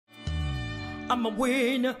I'm a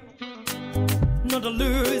winner, not a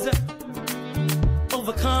loser,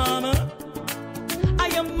 overcomer. I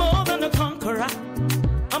am more than a conqueror.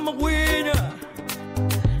 I'm a winner,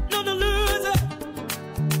 not a loser,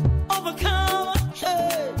 overcomer.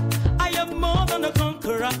 Hey, I am more than a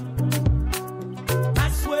conqueror. I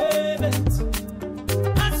swear it,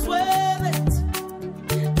 I swear it,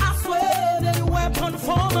 I swear that the weapon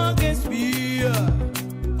formed against me.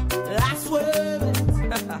 I swear it,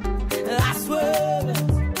 I swear it,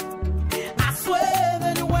 I swear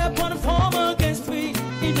that the weapon formed against me.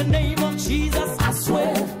 In the name of Jesus, I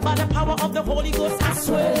swear, by the power of the Holy Ghost, I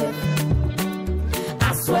swear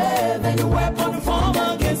that the weapon formed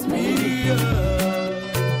against me.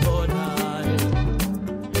 Oh, Lord,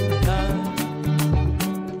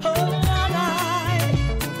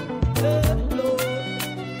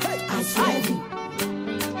 I swear you,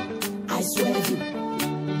 I swear you,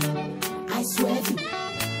 I swear you,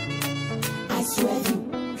 I swear you.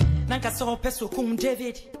 Nanka so peso kum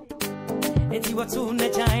David. Eti watu na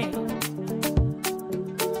jain,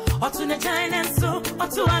 watu na jain enso,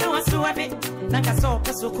 watu anu wasu wabi. Nanka so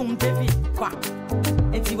peso kum David kwa.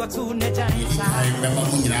 Eti watu na jain sa. Remember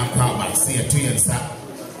mungina kwa basi ya tuyensa.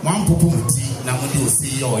 Mampupu mti na mundi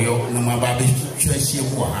usi yoyo na mababi chweshi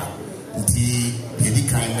kwa nti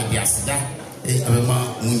yedika ime diasida abema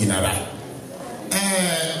mungina ra.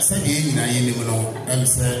 Sadi yina yini mno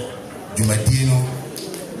emse jumadino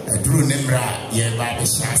duru nemra yeba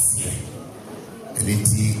beshasi.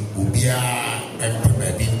 Enti ubia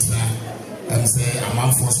empeba bintra emse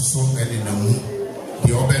amanfo so ene namu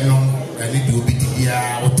de obenom ene de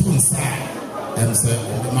obidia otunsa emse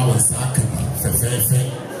obema wonsa aka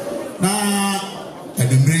fefefe na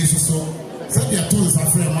edumre so sabi atunsa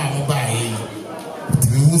frɛ ma mobae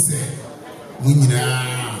timi hu se munyina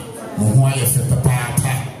mo ho aye fe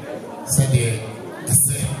papa sabi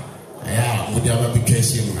ese aya mudia ba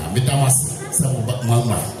bikɛhye mu na medamas se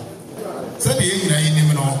mama said the Yina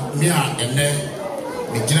in no, Mia and then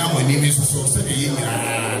the Jam when he so said the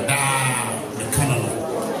Yina da the canal.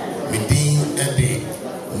 Within a day,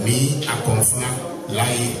 me a confirm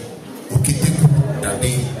lie, Okitiku, that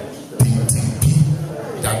day, Pinti,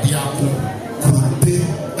 Dadiaku, Kurupe,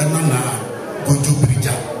 and Nana, Goju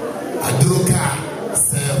Brija, Adroka,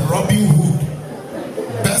 Sir Robin Hood,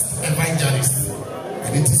 best evangelist,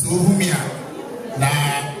 and it is Urumia.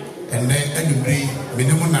 Now, and then anyway,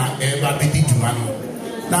 minimum na eba bidi jumano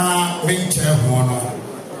na menche hono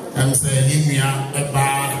emse yimia eba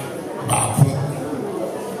Baako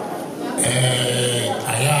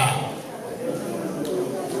aya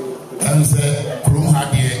emse krum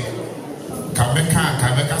hadie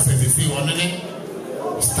kabeka sesi wonene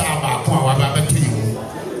star Baako awaba betu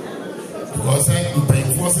because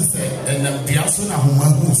in forces and biaso na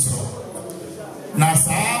humagu so na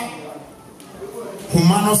sa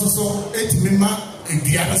humano so etimima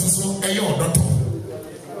ediana so eyo odoto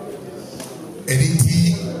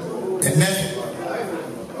editi ene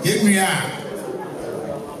yemia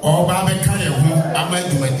oba be kan ho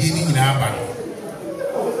amadumadi ni nyina aba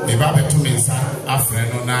me ba betu mensa afre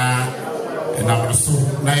no na enamroso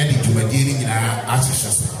na ye djumadi ni nyina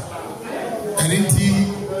ahyehyɛ so editi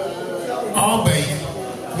obey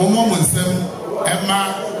momo monsem ema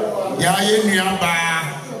ya yemia ba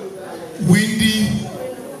Windy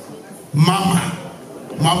Mama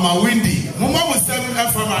Windy. Mama was telling her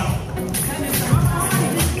from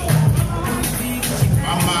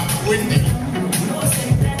Mama Windy.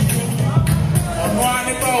 On one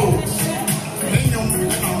about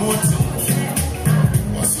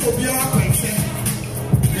what's your beer pension?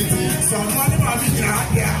 It is someone about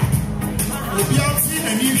here. We'll be out seeing a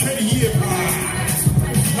new shady here.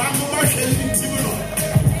 Mamma Shady Timo.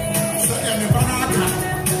 So, and the banana.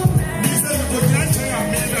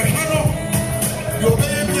 Your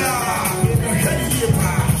baby,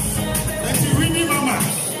 and you winning, Mama.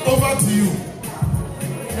 Over to you.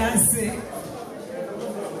 That's it.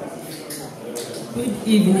 Good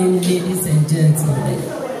evening, ladies and gentlemen.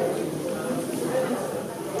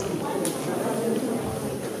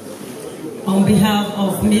 On behalf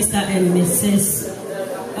of Mr. and Mrs.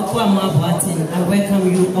 Akuamoah Boateng, I welcome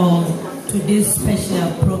you all to this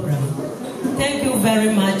special program. Thank you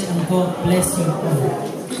very much and God bless you all.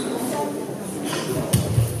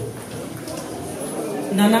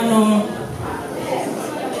 Nananom,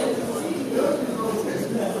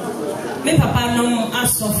 me papa nom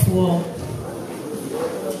asofo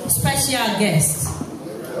special guest.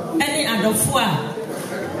 Any adofo a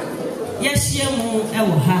yehye mu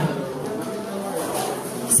ewo ha.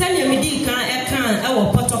 Sani me di kan ekan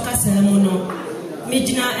ewo poto kasa mu no. Me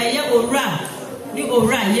gina eye owura ni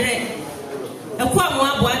owura yire.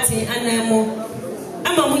 Akuamoah Boateng nemo.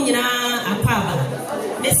 Ama mu nyinaa akwaba.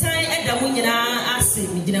 Mesan eda mu nyinaa ase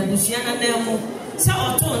megyina busua na nemo. Sa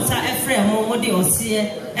oto nsa efre mo de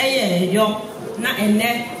osie eye yo na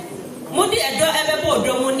enne. Modi edo ebebo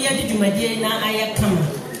odo mo ne ade dwumadie na aye kama.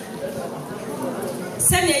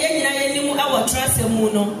 Sani ye nyina ye nimu awo trase mu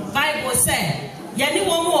no Bible say ye ne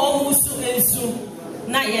wo mo o su ensu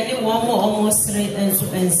na ye ne wo mo o sre ensu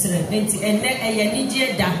ensre enti enne eye ni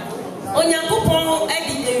die da Onyankopon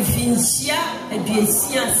edi emfinhia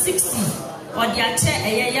aduasia 60 odi ache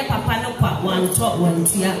eye ye papa no kwa wanto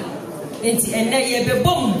wantua enti enne ye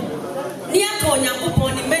bebom ni aka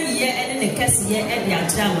Onyankopon ni mani ye ene ne kase ye edi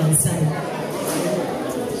ache amansan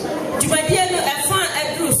Dwumadie no efa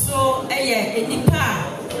adru so eye enipa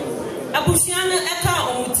abusuano eka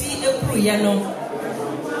omuti ekuru ye no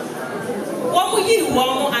wo yi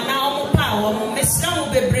wo ana wo pa wo mesra mo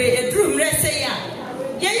bebre edru mre se ya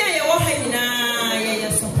ye wo ha nyina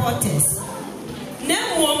ye supporters na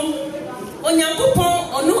mom Onyankopon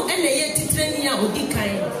onu ene ye titrani a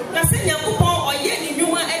odikan na se Nyankopon oye ni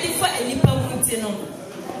nwuma edifa enipa munti no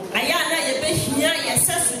aya na ye behia ye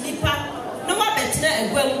sesu nipa no wa betina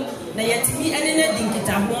egwam na yetimi ene na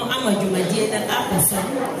dinkita ho amadwumadie na akoso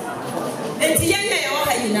enti ye wo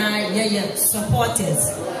ha nyina ye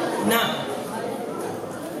supporters na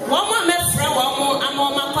womo mefra womo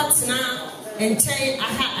amoma kotena enchei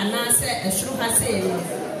aha anase esuru ha se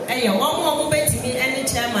eye womo betimi ene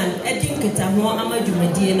chairman edinkita ho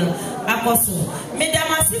amadwumadie no akoso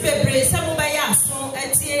medamasi bebre samu ba ya so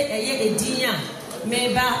etie eye edin a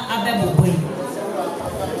meba abeboboi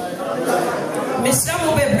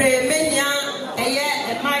mesramu bebre menya eye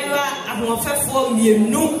emaywa ahofefo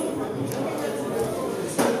mienu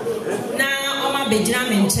na oma bejina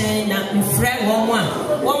menchen na mfre womo a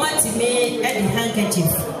woma timi edi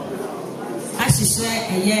handkerchief ashishe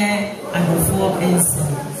eye ahofo ensi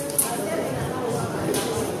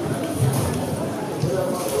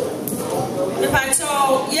Pacho,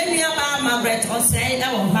 yemi aba Margaret Osei da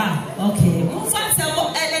wo ha. Okay. Mfa sembo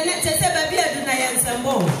ene tete ba bia du na yen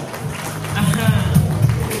sembo. Aha.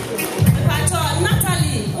 Pacho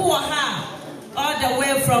Natalie who ha all the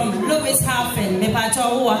way from Louishafen. Me pacho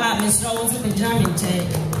who ha Miss Rose be jamming che.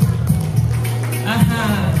 Aha.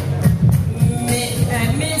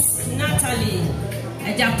 Miss Natalie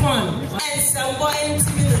Japan. And sembo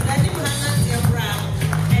enti do da di hana te bra.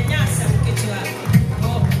 Enya sem kichwa.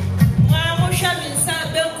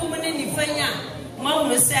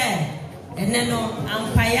 Mama say, and then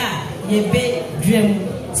Ampaya, ye be dream.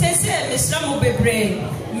 Say, Miss Ramu Bebre,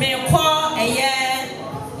 may call a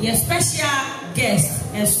year, special guest.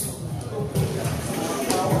 Yes,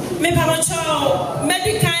 me Pamacho,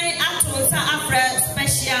 medical actors after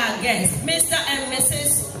special guest, Mr. and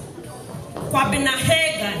Mrs. Kwabina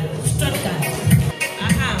Hagan, Stuttgart.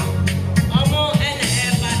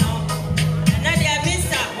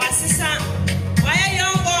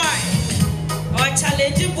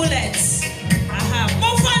 Challenge bullets. Aha.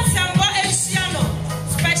 Mofan Sambo Esiano.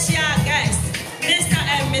 Special guest. Mr.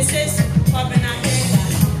 and Mrs. Kwabena Hega.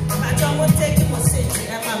 I don't want to take him on stage.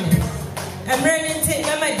 I'm ready to take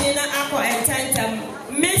my dinner aqua and time.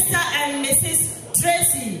 Mr. and Mrs.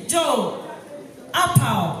 Tracy Joe.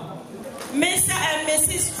 Apau. Mr. and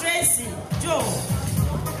Mrs. Tracy Joe.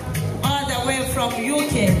 All the way from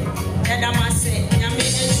UK. Yadamase. Yami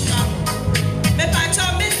Islam.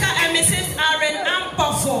 Mr. and Mrs. Aaron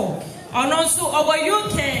Ampofo, and also our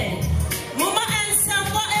UK. Mama and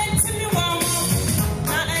Sambo and Timmy Wamo,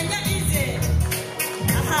 and easy.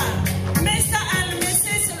 Aha. Mr. and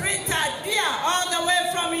Mrs. Rita Dia, all the way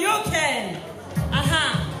from UK. Aha.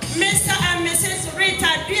 Mr. and Mrs.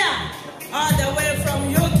 Rita Dia, all the way from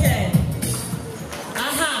UK.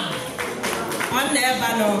 Aha. On the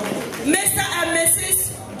Ebano. Mr. and Mrs.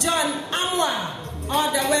 John Amwa, all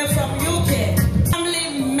the way from UK. Family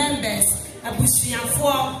members,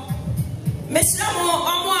 Abusianfo, Mesramo,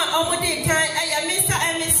 Omode Kai, Mr.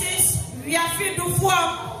 and Mrs. We are free to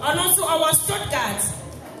form, and also our Stuttgart.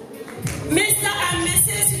 Mr. and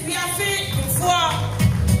Mrs. We are free to form,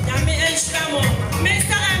 Yami and Shramo.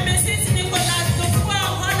 Mr. and Mrs. Nicholas to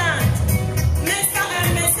form Holland. Mr.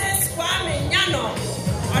 and Mrs. Kwame Nyano,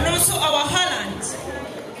 and also our Holland.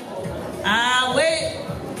 Wait.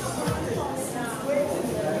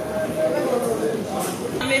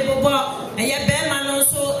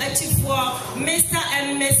 Mr.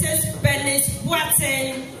 and Mrs.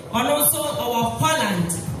 Boateng, and also our Holland.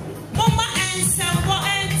 Mama and Sambo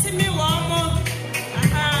and Timmy Wamo.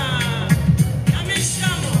 Aha. Yami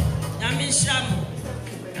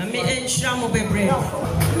Shamo Bebre.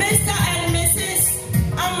 Mr. and Mrs.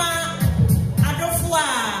 Ama Adofua,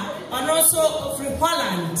 and also from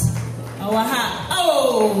Holland. Awaha.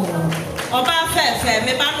 Oh, Oba Fefe,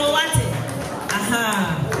 me bano wate. Aha.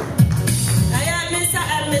 I am Mr.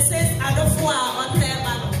 and Mrs. Adofua on their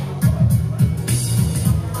bano.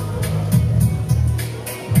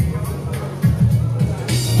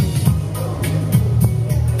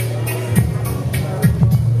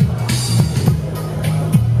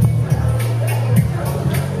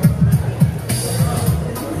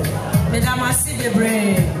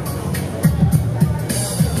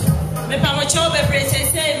 Me pamocho bebre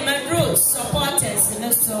say my roots supporters no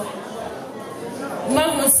so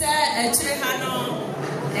mamu say echire ha no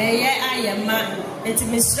eye ayema enti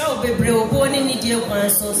misra bebre obo ni nidie kwan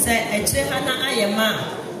so say echire ha na ayema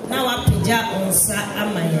na wapija onsa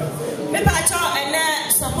amaye me pacho ene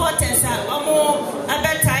supporters a omo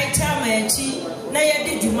abetai chama echi na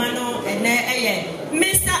yedi djuma no ene eye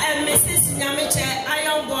Mr. and Mrs. Nyamiche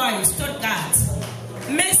Iron Boy Stuttgart.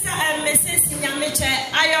 Mr. and Mrs. Nyamiche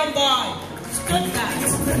Iron Boy Stuttgart.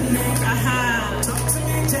 Aha.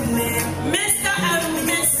 Mr. and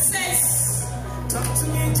Mrs.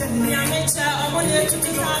 Nyamiche Omone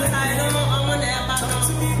Tutikata no Omone Abano.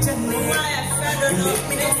 My friend no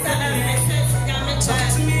Mr. and Mrs. Nyamiche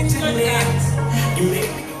Stuttgart.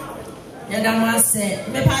 Yadamase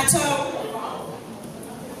me pacho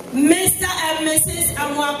Mr. and Mrs.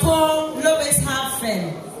 Amwako Lois Halfen.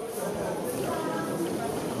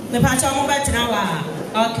 The patch of Batinawa.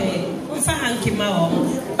 Okay. Ufa Hanky Mao.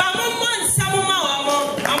 Bamon Samuma,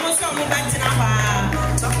 almost on Batinawa.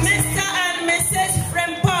 Mr. and Mrs.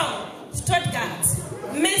 Frempong, Stuttgart.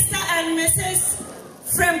 Mr. and Mrs.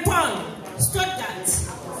 Frempong, Stuttgart.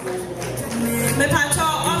 The patch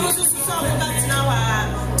almost on Batinawa.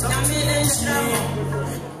 Yamil Shramo.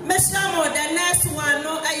 Mr. The next one,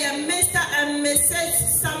 no, I am Mr. and Mrs.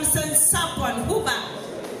 Samson Sapon Huba,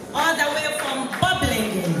 all the way from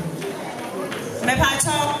Bubbling. Me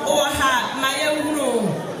pacho oha my room.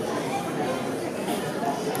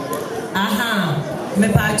 Aha, me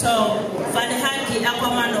pacho Fanihanki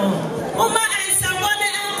Akuamoah. Uma and someone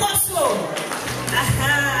and Koso.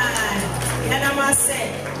 Aha, Yanama say,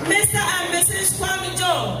 Mr. and Mrs. Kwame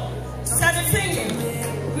Joe, Sadifingin.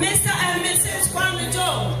 Mr. and Mrs. Kwame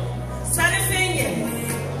Joe, Sadifingin.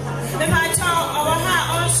 Me pacho oha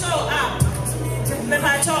also up. Me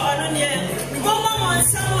pacho onunie. Mama mon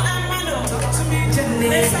samu amano.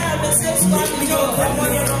 Mr. and Mrs. Kwame Joe.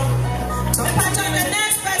 Me pacho the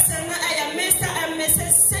next person I am Mr. and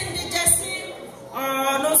Mrs. Cindy Jesse.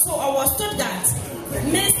 Also our Stuttgart.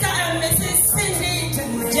 Mr. and Mrs. Cindy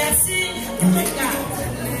Jesse Stuttgart.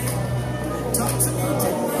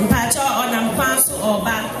 Pacho onam kwanso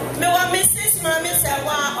oba. Me wa Mrs. Mami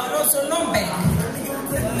Sewa also Nürnberg.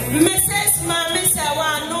 Mrs. Mami Sewa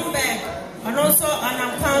Nürnberg. And also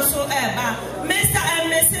onam kwanso eba. Mr. and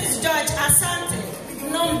Mrs. George Asante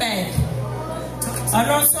Nürnberg. And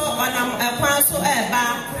also onam kwanso eba.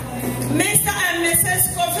 Mr. and Mrs.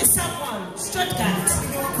 Kofi Sapon Stuttgart.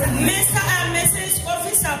 Mr. and Mrs.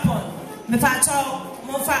 Kofi Sapon. Me pacho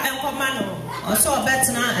mofa enkomano. Also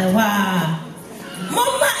betna ewa.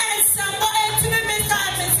 Mama and Sambo and Mr.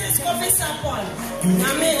 and Mrs. Kofi Sapon.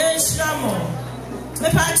 Nami Shramo. Me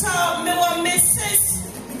pacho me wa Mrs.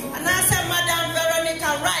 And I said Madam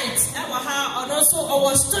Veronica Wright. And also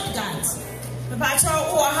our Stuttgart. Me pacho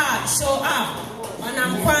oha show up. And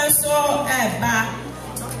I'm kwanso eba.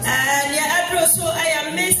 And yeah, also I am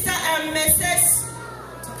Mr. and Mrs.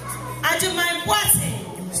 Ajumai Boateng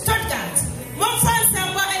Stuttgart. One fan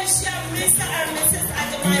Sambo and share Mr. and Mrs.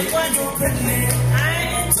 Ajumai Boateng.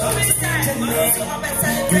 So many times, also about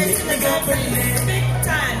celebrating the girlfriend. Big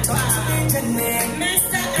time,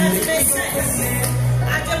 Mr. and Mrs.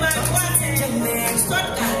 Ajumai Boateng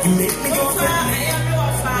Stuttgart. Mr.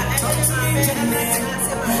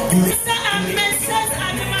 and Mrs.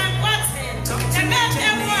 Ajumai Boateng. The best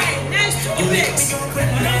boy, next 2 weeks.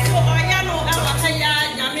 Also, Oyano Awakaya,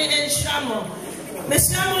 Yami and Shramo.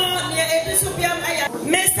 Mr.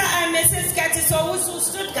 and Mrs. Curtis Owusu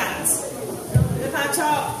Stuttgart.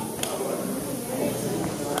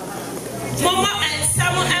 Mama and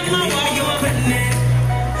Samu and Mama.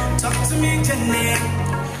 Talk to me, Jenny.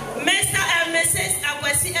 Mr. and Mrs.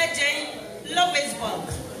 Akwasi Ejay, Lovisburg.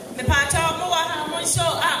 The Pacha Moa Hamon show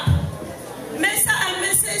up. Mr. and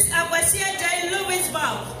Mrs. Akwasi Ejay,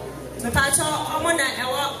 Lovisburg. The Pacha Omona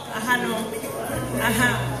Ewa Ahano.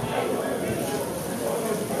 Aha.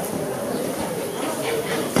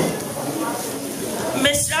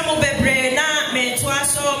 Mr. Mobebrena,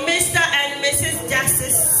 Mr. and Mrs.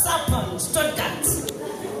 Justice Sapon, Stuttgart.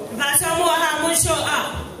 Akuamoah will show up.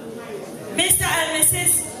 Mr. and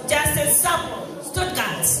Mrs. Justice Sapon,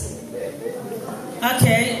 Stuttgart.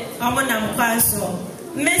 Okay, I'm on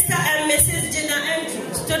Mr. and Mrs.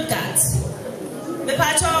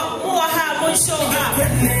 pacho muha musho ha.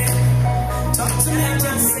 Talk to me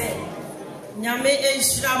say. Nyame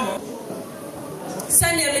enshiramo.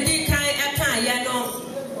 Sanya medi kan aka ya no.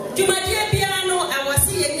 Dwumadie bia no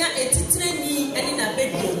awase yenya etitreni ani na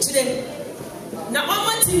bedie kire. Na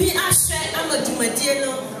omotimi ahwe ama dwumadie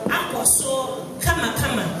no akoso kama.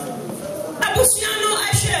 Abusua no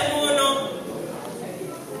ahwe mu no.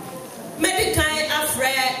 Medical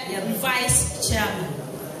afre ya vice chairman.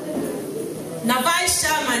 Na vice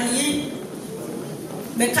chairman yi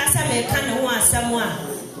mekasa meka ne ho asɛm a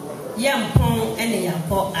yɛmpɔn ene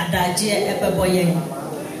yapɔ adagye ebɛbɔ yɛn.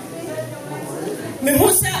 Me hu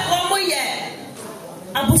sɛ ɔmo yɛ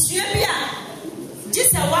abusua bi a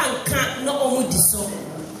gisa wanka na ɔmo di so.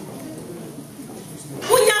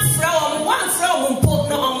 Wonya fra ɔmo wanfra ɔmo mpo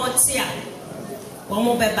na ɔmo te a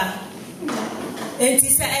ɔmo bɛba. Enti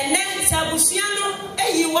sɛ ene sabusua no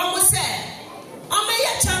eyi ɔmo sɛ ɔmo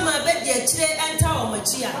yɛ chama bɛdi akyire enta ɔmo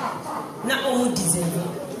akyi a na ɔmo deserve.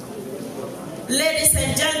 Ladies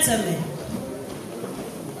and gentlemen,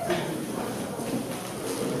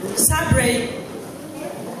 Sabre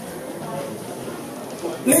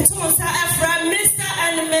Metusa Afra, Mr.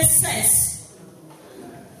 and Mrs.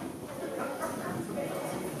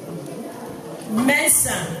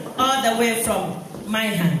 Mesa, all the way from my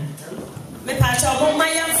hand. Me pacho mo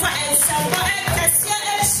mayam fa elsa mo ekasia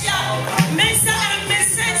elsia Mesa and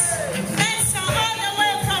Mrs. Mesa all the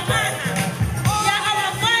way from my hand. Yeah, our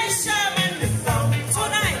vice chairman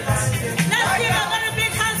tonight. Let's give a very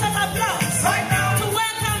big hands of applause right now to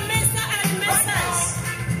welcome Mr. and Mrs.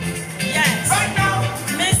 Yes, right now,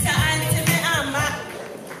 Mr. and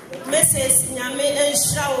Mrs. Nyame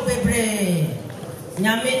enshrawo bebre.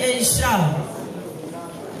 Nyame enshrawo.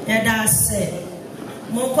 Yada se.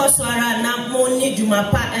 Moko swara na moni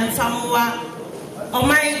jumapa enfamwa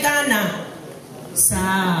omai Ghana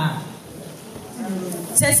sa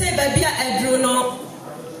sese baby a edru no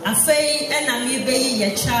afei ena mi beyi ye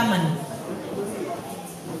chairman.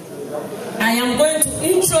 I am going to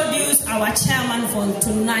introduce our chairman for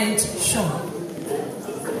tonight's show.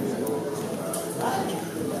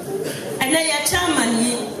 And your chairman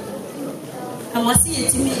yi I was here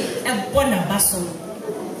to me a bona baso.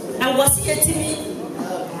 I was here to me.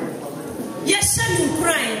 Yes, I'm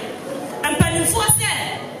crying. I'm planning for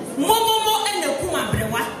say, Momo and the Kuma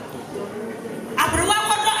Brewa. Abrewa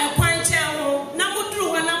got a quine channel,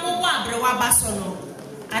 Namutru and Namoa Brewa Basono.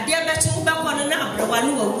 I dare bet you back on an Abrewa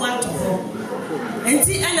who will want to go. And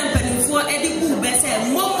see, and I'm planning for Eddie Boo Bess,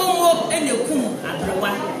 Momo and the Kum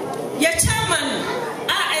Abrewa. Your chairman,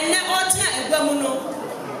 I never alter a woman.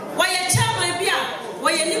 Why your chairman be up?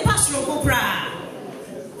 Why your new pastoral copra?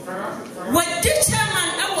 What the chairman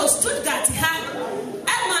I was Stuttgart had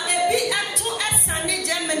Emma a be at 2 at Sunday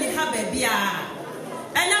Germany have a beer.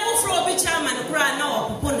 And I will throw a chairman cry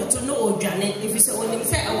now opponent to know Janet if you say only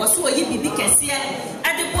say I was so you be because here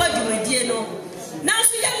at the board you were dear no. Now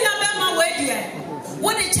she let me about my way dear.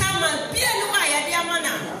 What the chairman be no I at the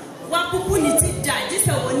manner. One pupunity die. This is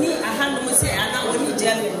only a hand say and now only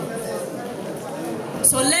Germany.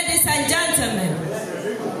 So ladies and gentlemen,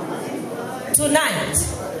 tonight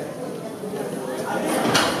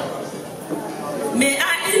may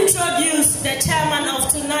I introduce the chairman of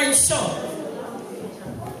tonight's show.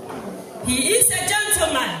 He is a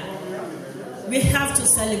gentleman. We have to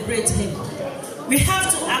celebrate him. We have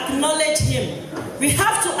to acknowledge him. We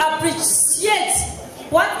have to appreciate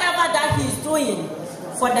whatever that he's doing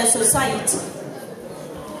for the society.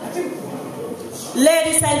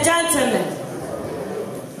 Ladies and gentlemen,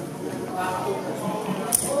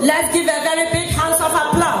 let's give a very big hand of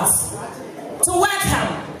applause to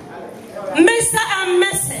welcome Mr. and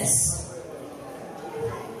Mrs.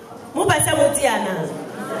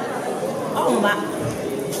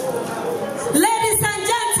 Ladies and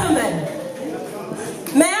gentlemen,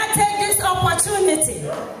 may I take this opportunity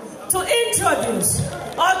to introduce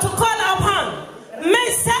or to call upon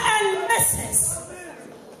Mr. and Mrs.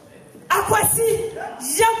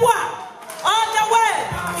 Akuamoah, all the way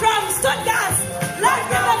from Stuttgart. Let's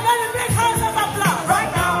give a very big hand of applause.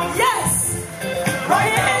 Right now. Yes.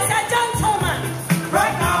 Right now. He is a gentleman.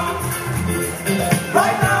 Right now.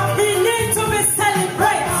 Right now. He needs to be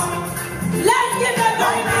celebrated. Let's give a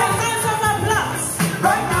very big hand of applause.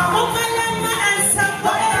 Right now. Umayama and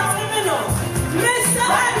Sambo and Timino. Mr.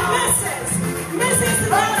 and Mrs. Mrs.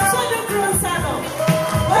 Rasodo Cruzano.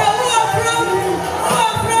 Who are from?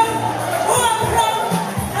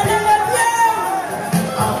 And then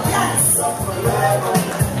yes.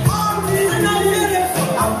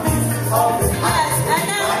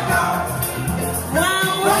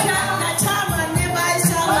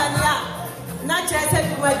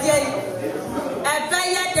 A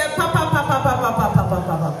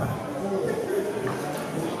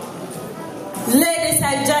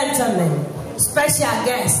and gentlemen, special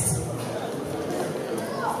guest,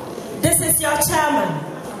 this is your chairman.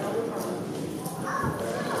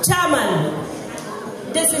 Chairman,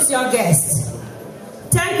 this is your guest.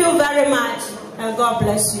 Thank you very much, and God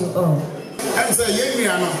bless you all. I'm saying,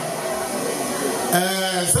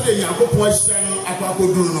 so the young question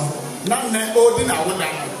Akuamoah no. None odi na woda.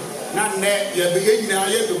 None ye be nyina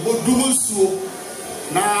ye be bodumusuo.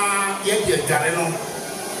 Na ye de gare no.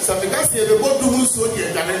 So because ye be bodumusuo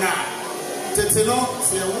de gare na. Tete no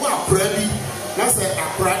se wo akra bi. Na se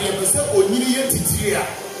akra ye be se onyini ye titiri a.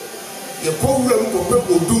 Ye ko wura mu ko pe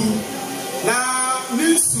bodum. Na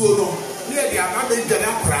nisuo no. Ye de ama be gare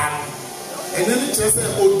akra. Ene ni che se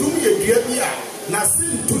odum ye dua bi a na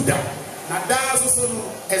sin tuda. Na Daasebre no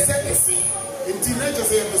ese inti na je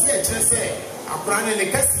say e kire say abrane ne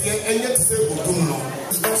kasiye enye te say odum no.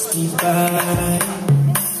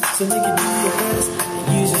 So make it do your best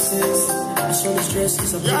and use your sense. I show the stress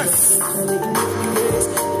is a yes.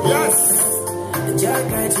 Yes. And your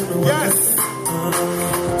guide to the world. Yes.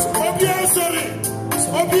 Yes.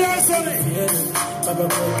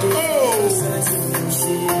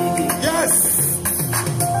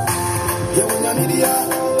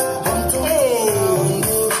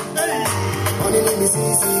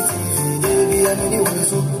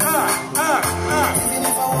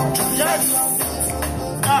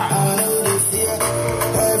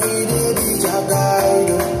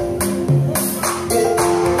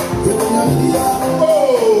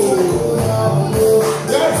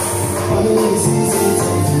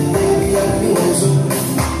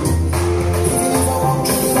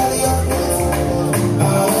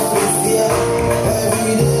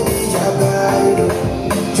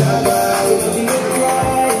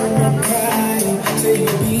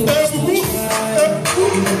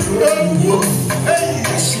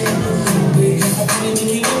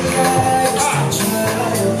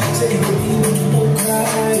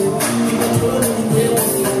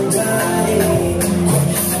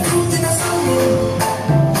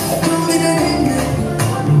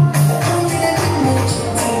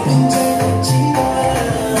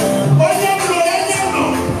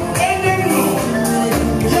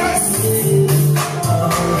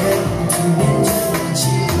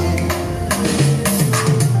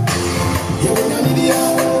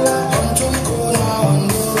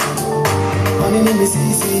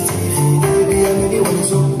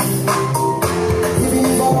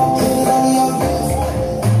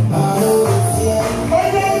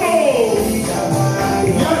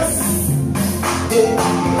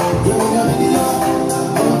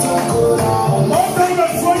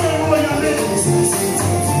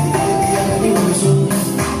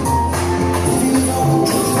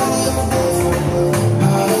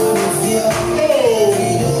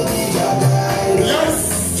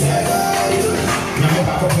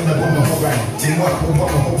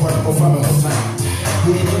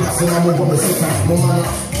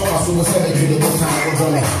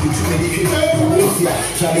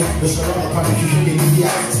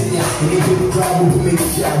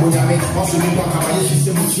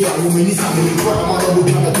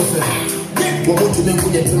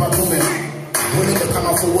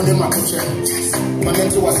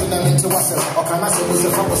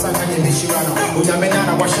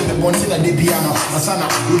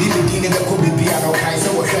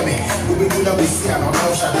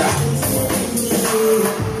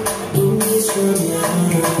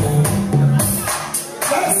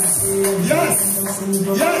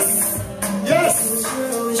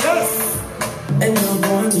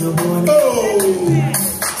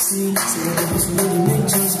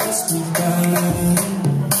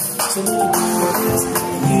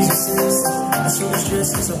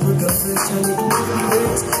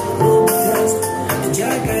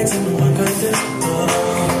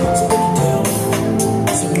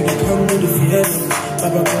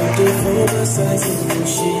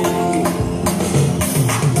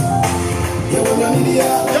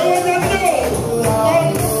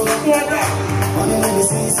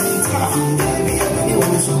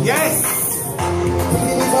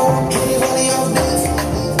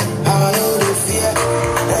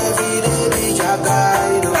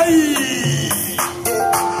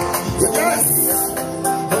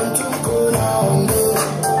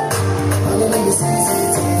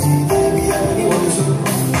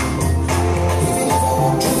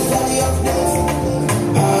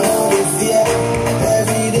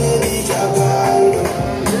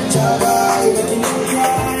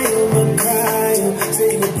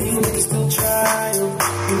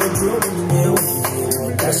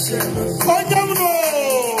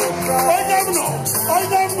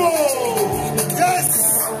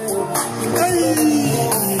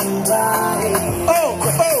 Hey.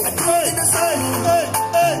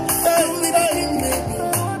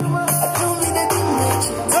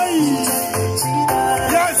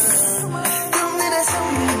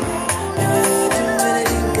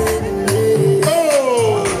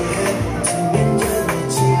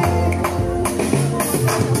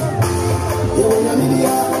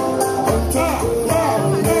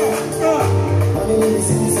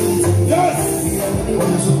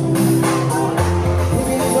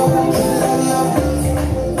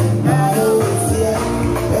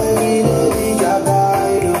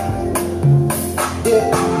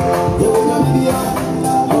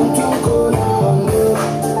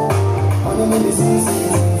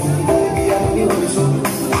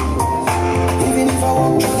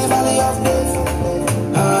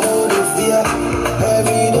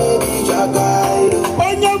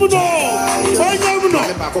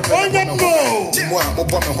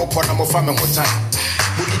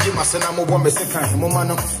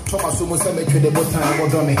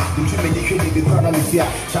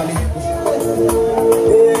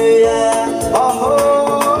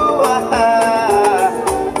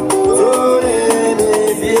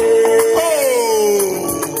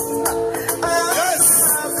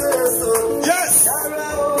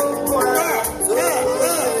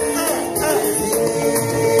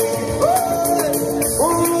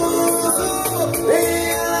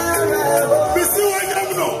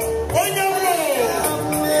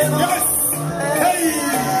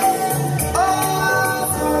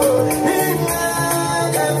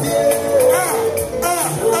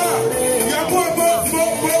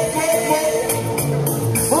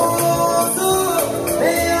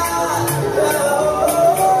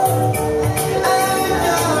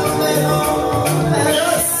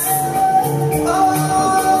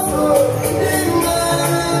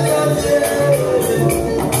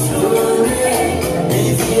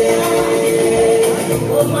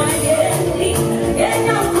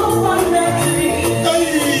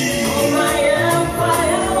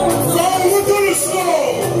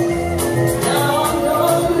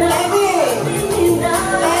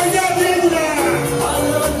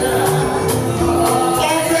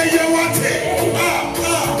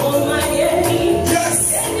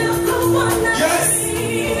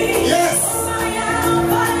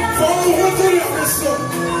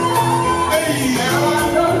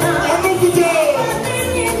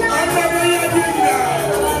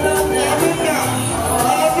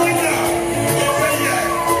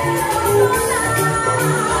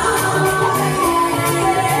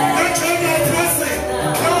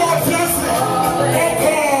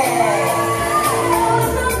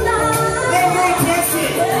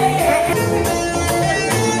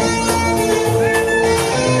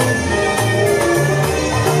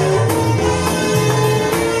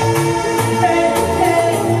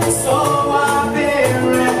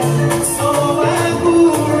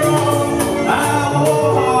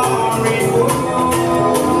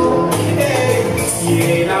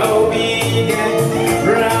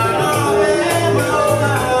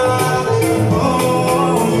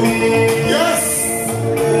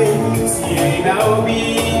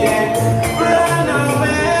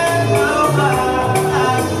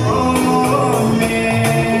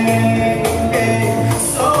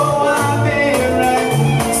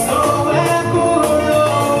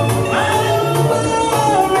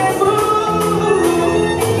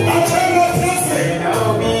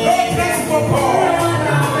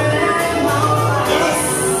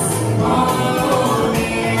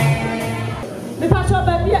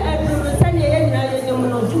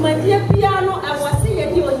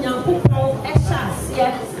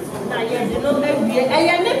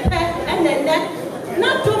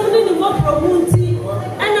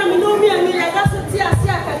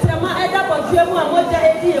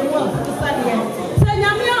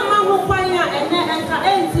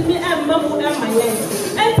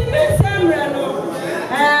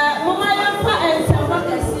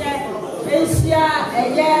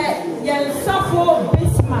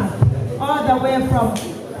 All the way from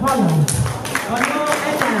Holland.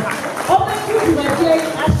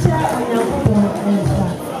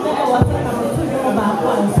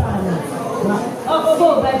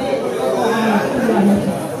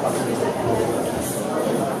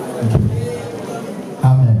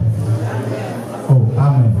 Amen. Oh,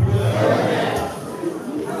 amen.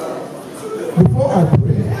 Before I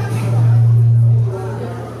pray,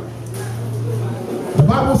 the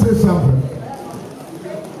Bible says something.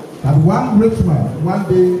 That one rich man one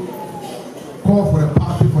day called for a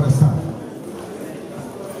party for the son.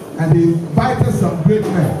 And he invited some great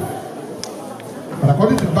men. But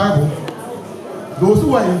according to the Bible, those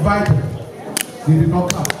who were invited, they did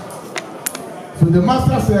not come. So the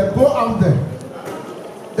master said, go out there.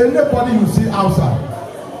 Anybody you see outside,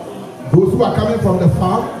 those who are coming from the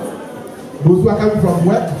farm, those who are coming from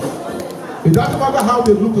work, it doesn't matter how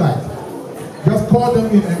they look like, just call them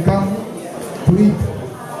in and come to eat.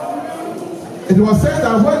 It was said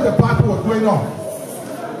that when the party was going on,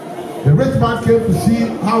 the rich man came to see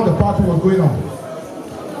how the party was going on.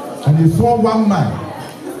 And he saw one man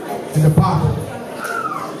in the party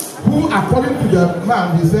who, according to the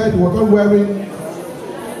man, he said he was not wearing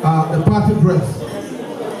the party dress.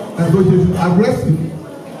 And so he should arrest him,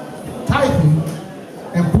 tie him,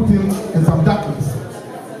 and put him in some darkness.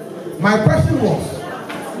 My question was,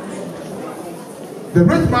 the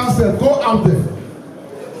rich man said, go out there.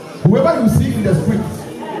 Whoever you see in the streets,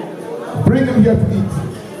 bring him here to eat.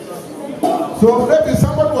 So maybe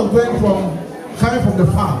somebody was coming from the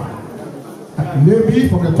farm, maybe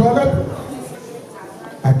from the toilet,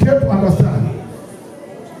 I came to understand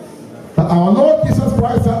that our Lord Jesus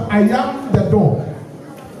Christ said, I am the door.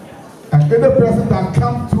 And any person that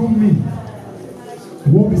comes through me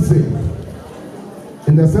will be saved.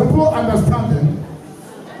 In the simple understanding,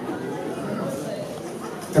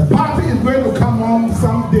 a party is going to come on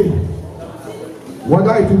someday.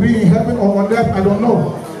 Whether it will be in heaven or on earth, I don't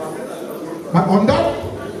know. But on that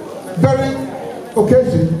very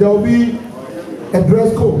occasion, there will be a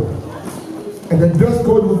dress code. And the dress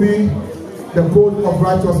code will be the code of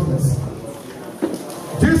righteousness.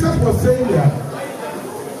 Jesus was saying that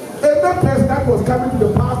every person that was coming to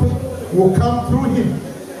the party will come through him.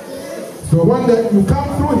 So when you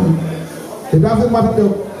come through him, it doesn't matter the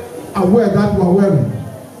aware that you are wearing.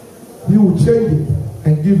 He will change it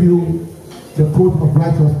and give you the code of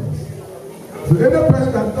righteousness. So any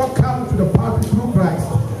person that does not come to the party through Christ,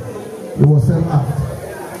 he will send out.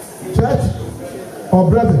 Church or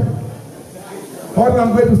brethren, all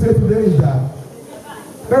I'm going to say today is that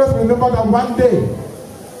let us remember that one day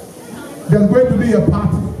there's going to be a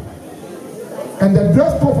party. And the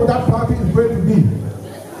dress code for that party is going to be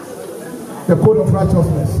the code of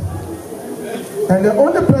righteousness. And the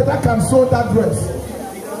only person that can sew that dress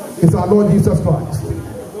is our Lord Jesus Christ.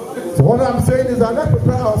 So what I'm saying is that let's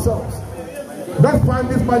prepare ourselves. Let's find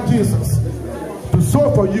this man Jesus to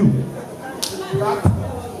sew for you that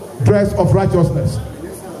dress of righteousness.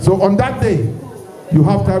 So on that day, you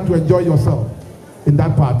have time to enjoy yourself in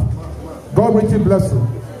that party. God richly bless you.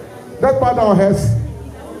 Let's bow our heads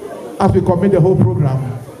as we commit the whole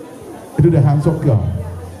program into the hands of God.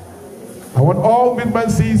 I want all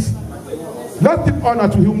witnesses, let's give honor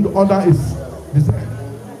to whom the honor is deserved.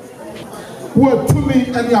 Who to me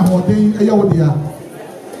any aholding a yodia.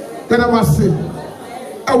 Then I must say,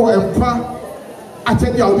 I will empire. I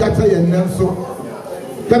tell you, I tell you, and so.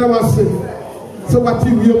 Then I must say, so what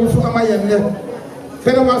you so am I in there?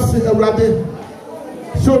 Then I must say, a rabbit.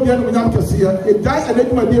 So the end of the year, it died and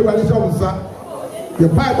then my dear radish on the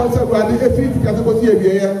Bible said, well, if you can go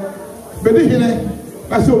here, but here,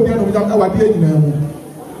 I saw the end of our dear.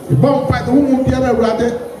 The bomb fight the woman, the other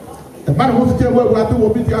rabbit, the man who's still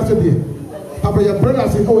will be the answer there. After your brother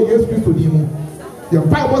said, oh, yes, Christ to him. Your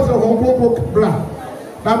Bible was a home book, blah.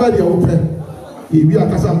 Now by the open, if we are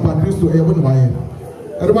Cassam Patrice to everyone.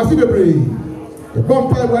 And the massive brain, the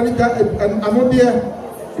bomb fight running and I'm not there.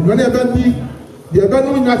 And whenever the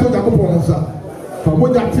event in National Jacoponsa, from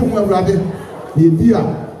what that team were rather, the idea,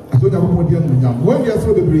 I told you about the young. When you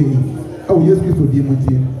saw the brain, oh, yes, Christ to him with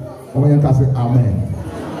him. Oh, I can say, amen.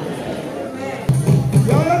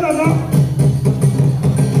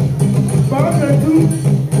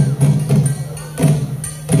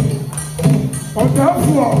 On the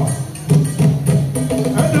floor,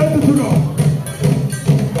 I don't know.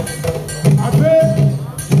 I said,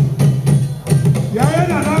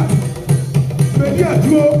 Yana, maybe a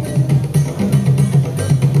duo.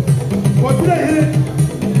 What did I hear?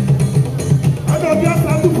 I don't just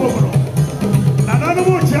have to follow. Another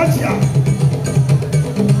more church here.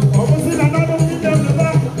 Almost another in the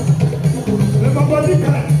back. The body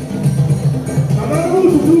can. Another one to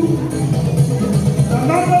do.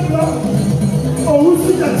 Another block. Oh, who's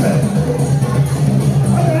the judge?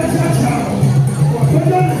 I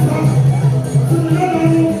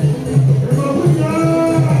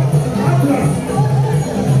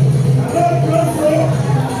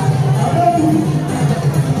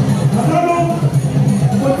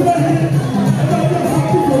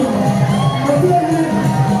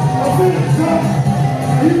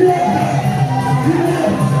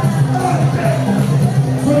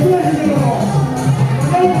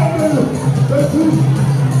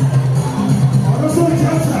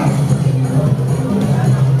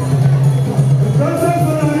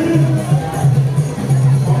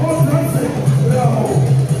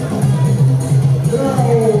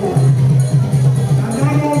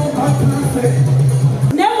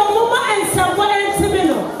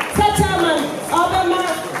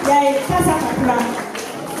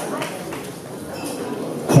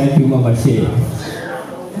Thank you, Mama Shea.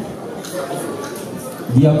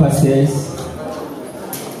 Dear pastors,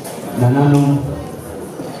 Nanano,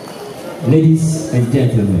 ladies and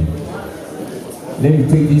gentlemen, let me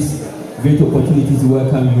take this great opportunity to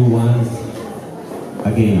welcome you once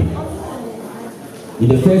again. In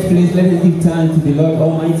the first place, let us give thanks to the Lord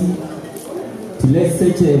Almighty to let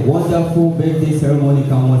such a wonderful birthday ceremony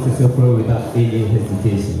come on successfully without any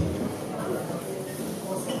hesitation.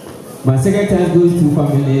 My second time goes to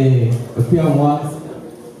family Akuamoah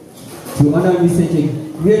to honor me such a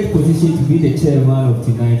great position to be the chairman of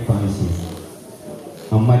tonight's function.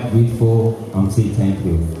 I'm much grateful. I'm saying thank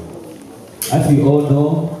you. As we all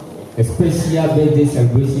know, a special birthday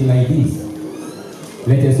celebration like this,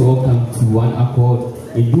 let us all come to one accord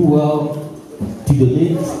and do well to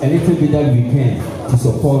donate a little bit that we can to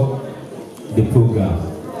support the program.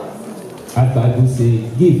 As Bible says,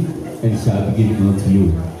 give and it shall be given unto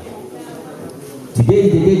you. Today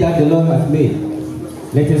is the day that the Lord has made.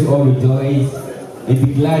 Let us all rejoice and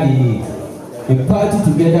be glad in it, and party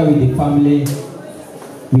together with the family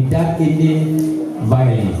without any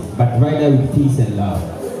violence, but rather with peace and love.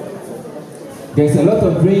 There's a lot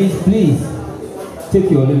of drinks. Please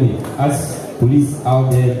take your limit as police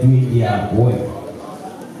out there doing their work.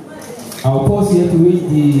 I'll pause here to read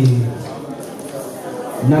the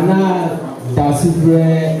Nana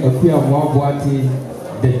Daasebre Akuamoah Boateng,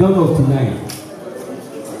 the dawn of tonight.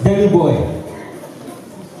 Danny boy,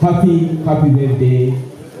 happy birthday.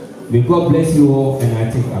 May God bless you all, and I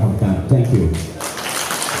think I have done. Thank you.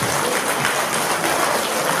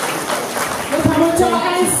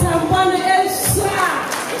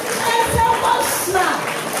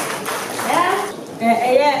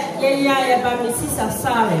 Mrs.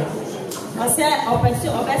 Asare. I said,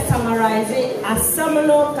 I summarize it as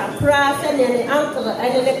Samuel Capra and the uncle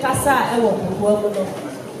and the Casa and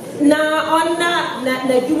now on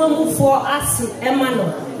that you move for us,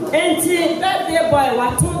 Emmanuel. And that dear boy,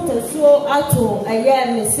 what told to show out to a year,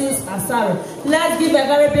 Mrs. Asare. Let's give a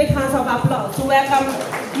very big hand of applause to welcome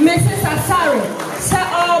Mrs. Asare. Say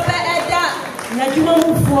all better that you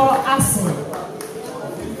move for us.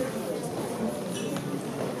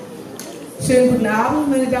 Schönen guten Abend,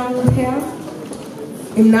 meine Damen und Herren.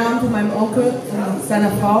 Im Namen von meinem Onkel und seiner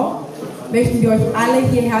Frau möchten wir euch alle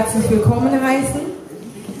hier herzlich willkommen heißen.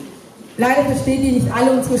 Leider versteht ihr nicht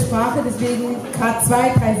alle unsere Sprache, deswegen gerade 2,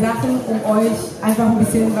 3 Sachen, um euch einfach ein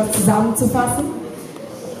bisschen was zusammenzufassen.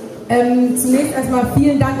 Zunächst erstmal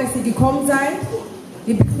vielen Dank, dass ihr gekommen seid.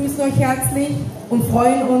 Wir begrüßen euch herzlich und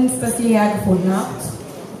freuen uns, dass ihr hergefunden habt.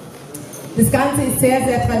 Das Ganze ist sehr,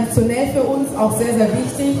 sehr traditionell für uns, auch sehr, sehr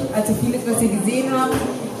wichtig. Also vieles, was ihr gesehen habt,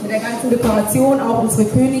 mit der ganzen Dekoration, auch unsere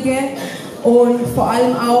Könige und vor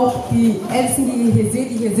allem auch die Ältesten, die ihr hier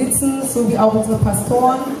seht, die hier sitzen, sowie auch unsere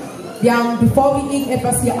Pastoren. Wir haben, bevor wir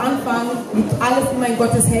irgendetwas hier anfangen, liegt alles immer in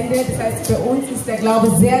Gottes Hände. Das heißt, für uns ist der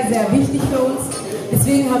Glaube sehr, sehr wichtig für uns.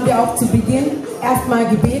 Deswegen haben wir auch zu Beginn erstmal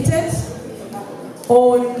gebetet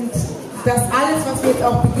und dass alles, was wir jetzt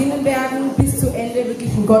auch beginnen werden, bis zu Ende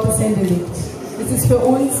wirklich in Gottes Hände liegt. Das ist für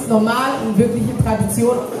uns normal und wirkliche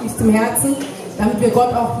Tradition, ist zum Herzen, damit wir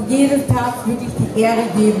Gott auch jeden Tag wirklich die Ehre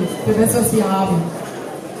geben für das, was wir haben.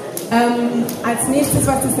 Als nächstes,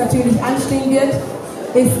 was uns natürlich anstehen wird,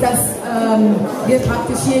 ist, dass wir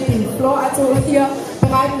praktisch hier den Floor also hier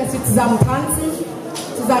bereiten, dass wir zusammen tanzen,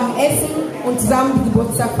 zusammen essen und zusammen die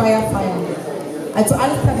Geburtstagfeier feiern. Also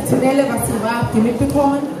alles Traditionelle, was hier war, habt ihr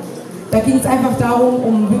mitbekommen. Da ging es einfach darum,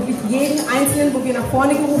 um wirklich jeden Einzelnen, wo wir nach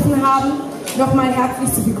vorne gerufen haben, nochmal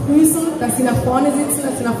herzlich zu begrüßen, dass sie nach vorne sitzen,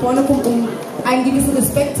 dass sie nach vorne kommen, um einen gewissen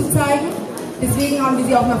Respekt zu zeigen. Deswegen haben wir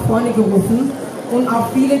sie auch nach vorne gerufen und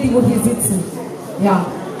auch viele, die wo hier sitzen. Ja,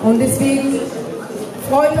 und deswegen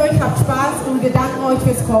freut euch, habt Spaß und wir danken euch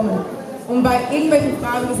fürs Kommen. Und bei irgendwelchen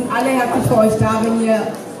Fragen, wir sind alle herzlich für euch da, wenn ihr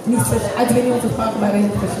nichts versteht, also wenn ihr unsere Fragen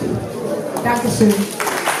weiterhin versteht. Dankeschön.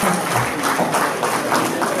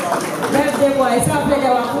 Birthday boy, it's not like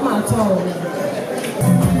I come at all.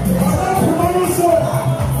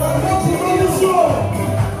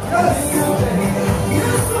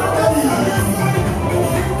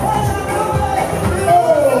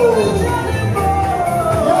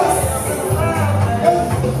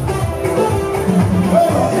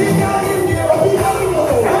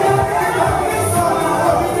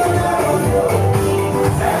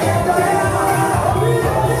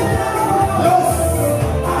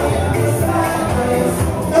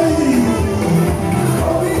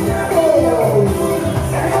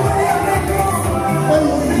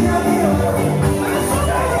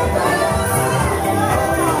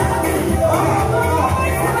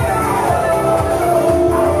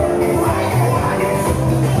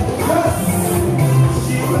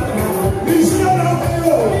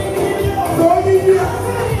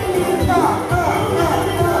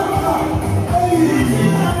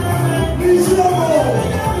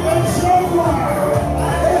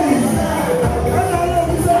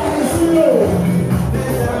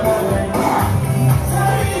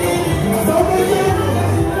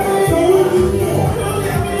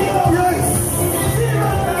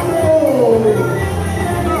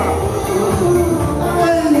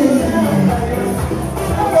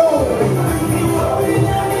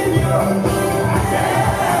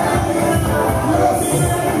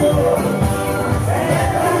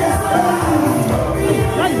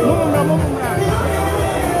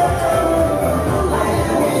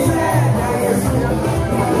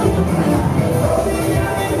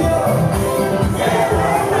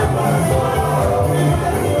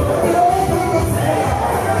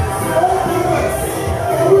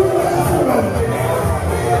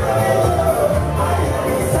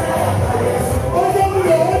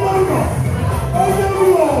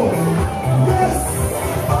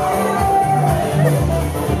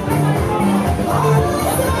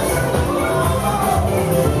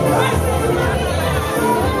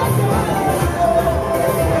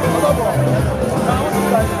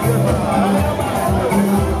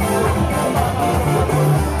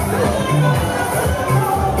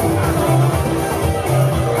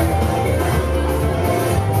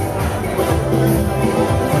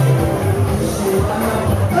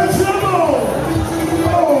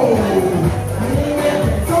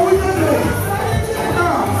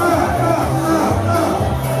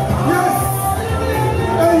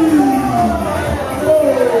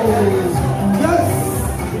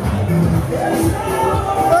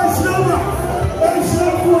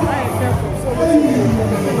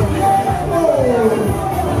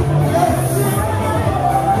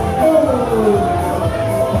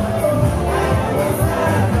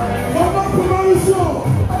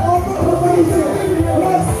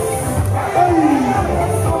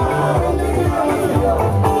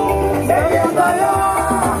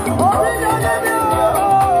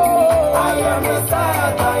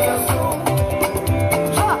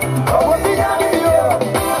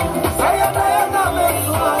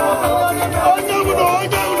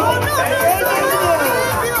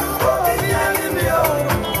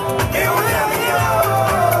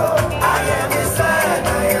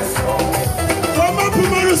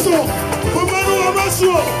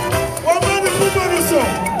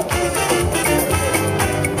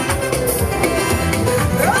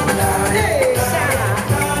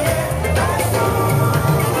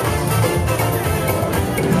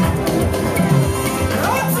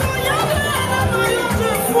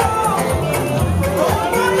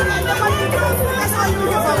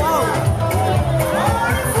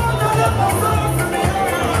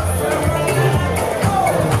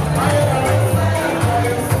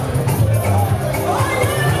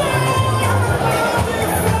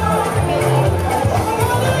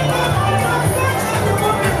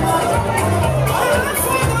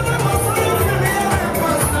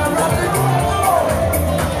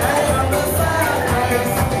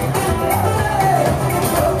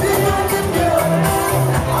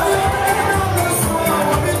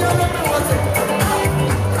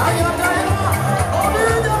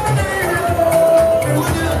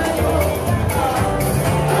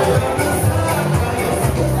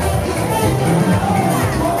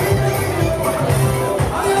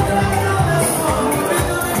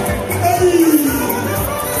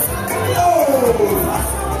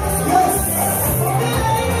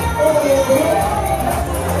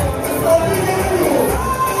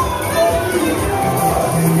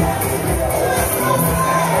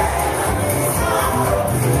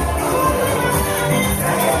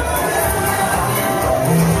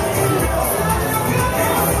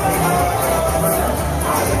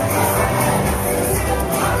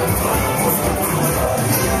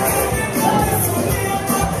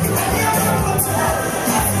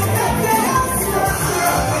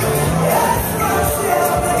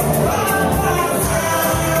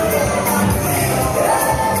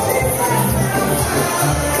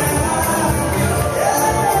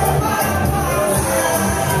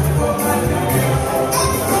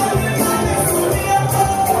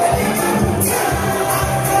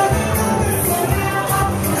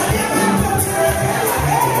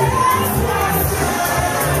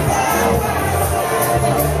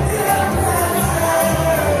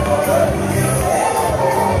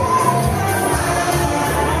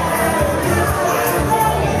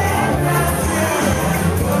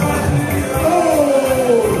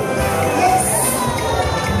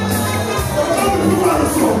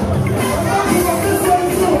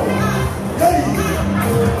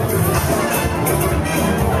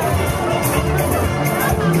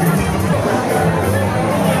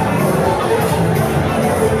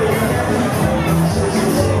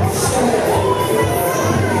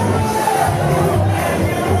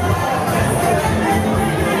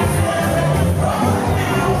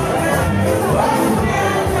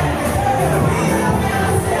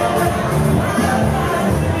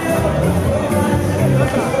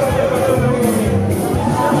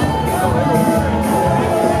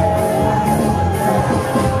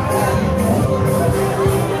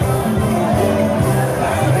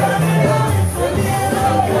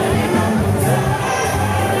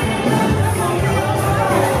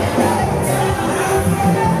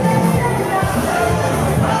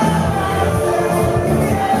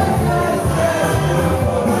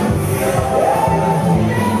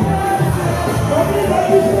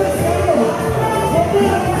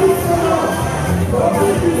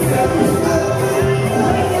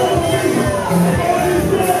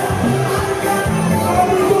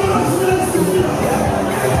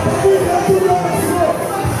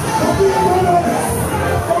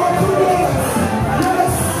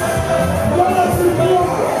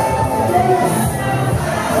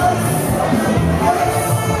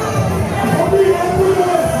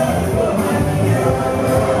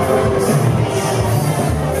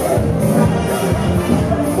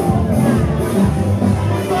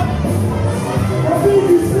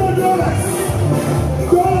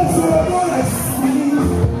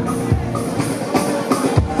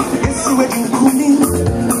 wedding queen.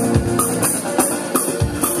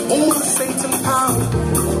 Almost Satan power.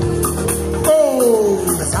 Oh,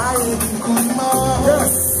 yes, I am queen.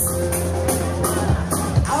 Yes,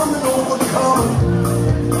 I'm an overcomer.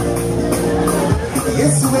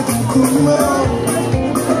 Yes, wedding queen.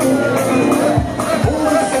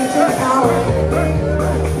 Almost Satan power.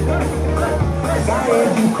 Yes, I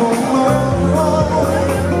am queen.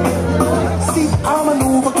 See, I'm an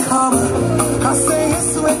overcomer. I say yes,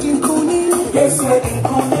 wedding queen. Yes, wedding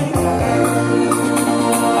queen.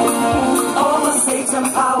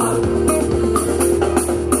 Power.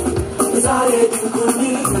 Desire to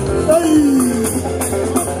believe.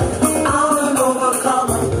 I'm an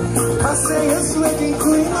overcomer. I say yes, wedding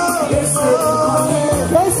queen. Yes,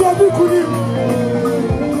 wedding queen.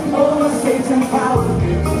 All Satan power.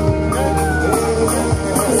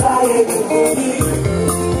 Desire to believe.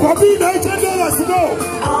 Kofi, $10 to go.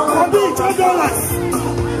 Kofi, $10.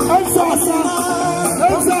 Answer.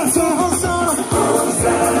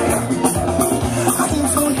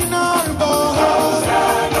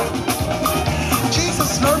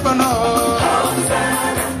 Jesus, Lord, but no.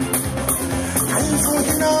 I'm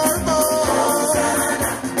fucking Arbo.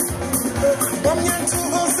 Bomyan to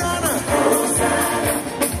Hosanna.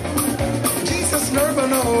 Jesus, Lord, but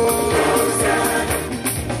no.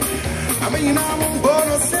 I mean, I'm on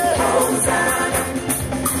bonus.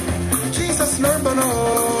 Jesus, Lord, but no.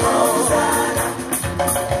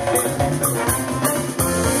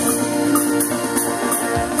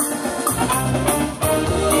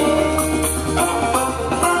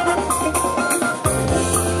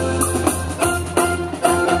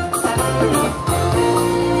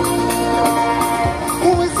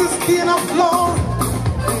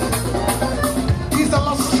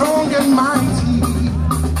 Strong and mighty,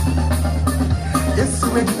 yes,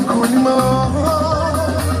 we're going more.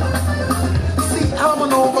 See, I'm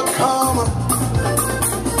an overcomer.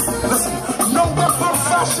 Listen, no weapon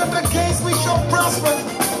fashioned against me shall prosper.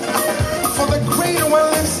 For the greater one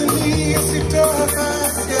lives in me, yes, it does.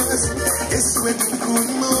 Yes, we're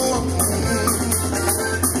going more.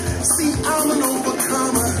 See, I'm an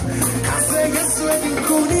overcomer. I say, yes, we're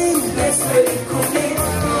going. Yes, we're going.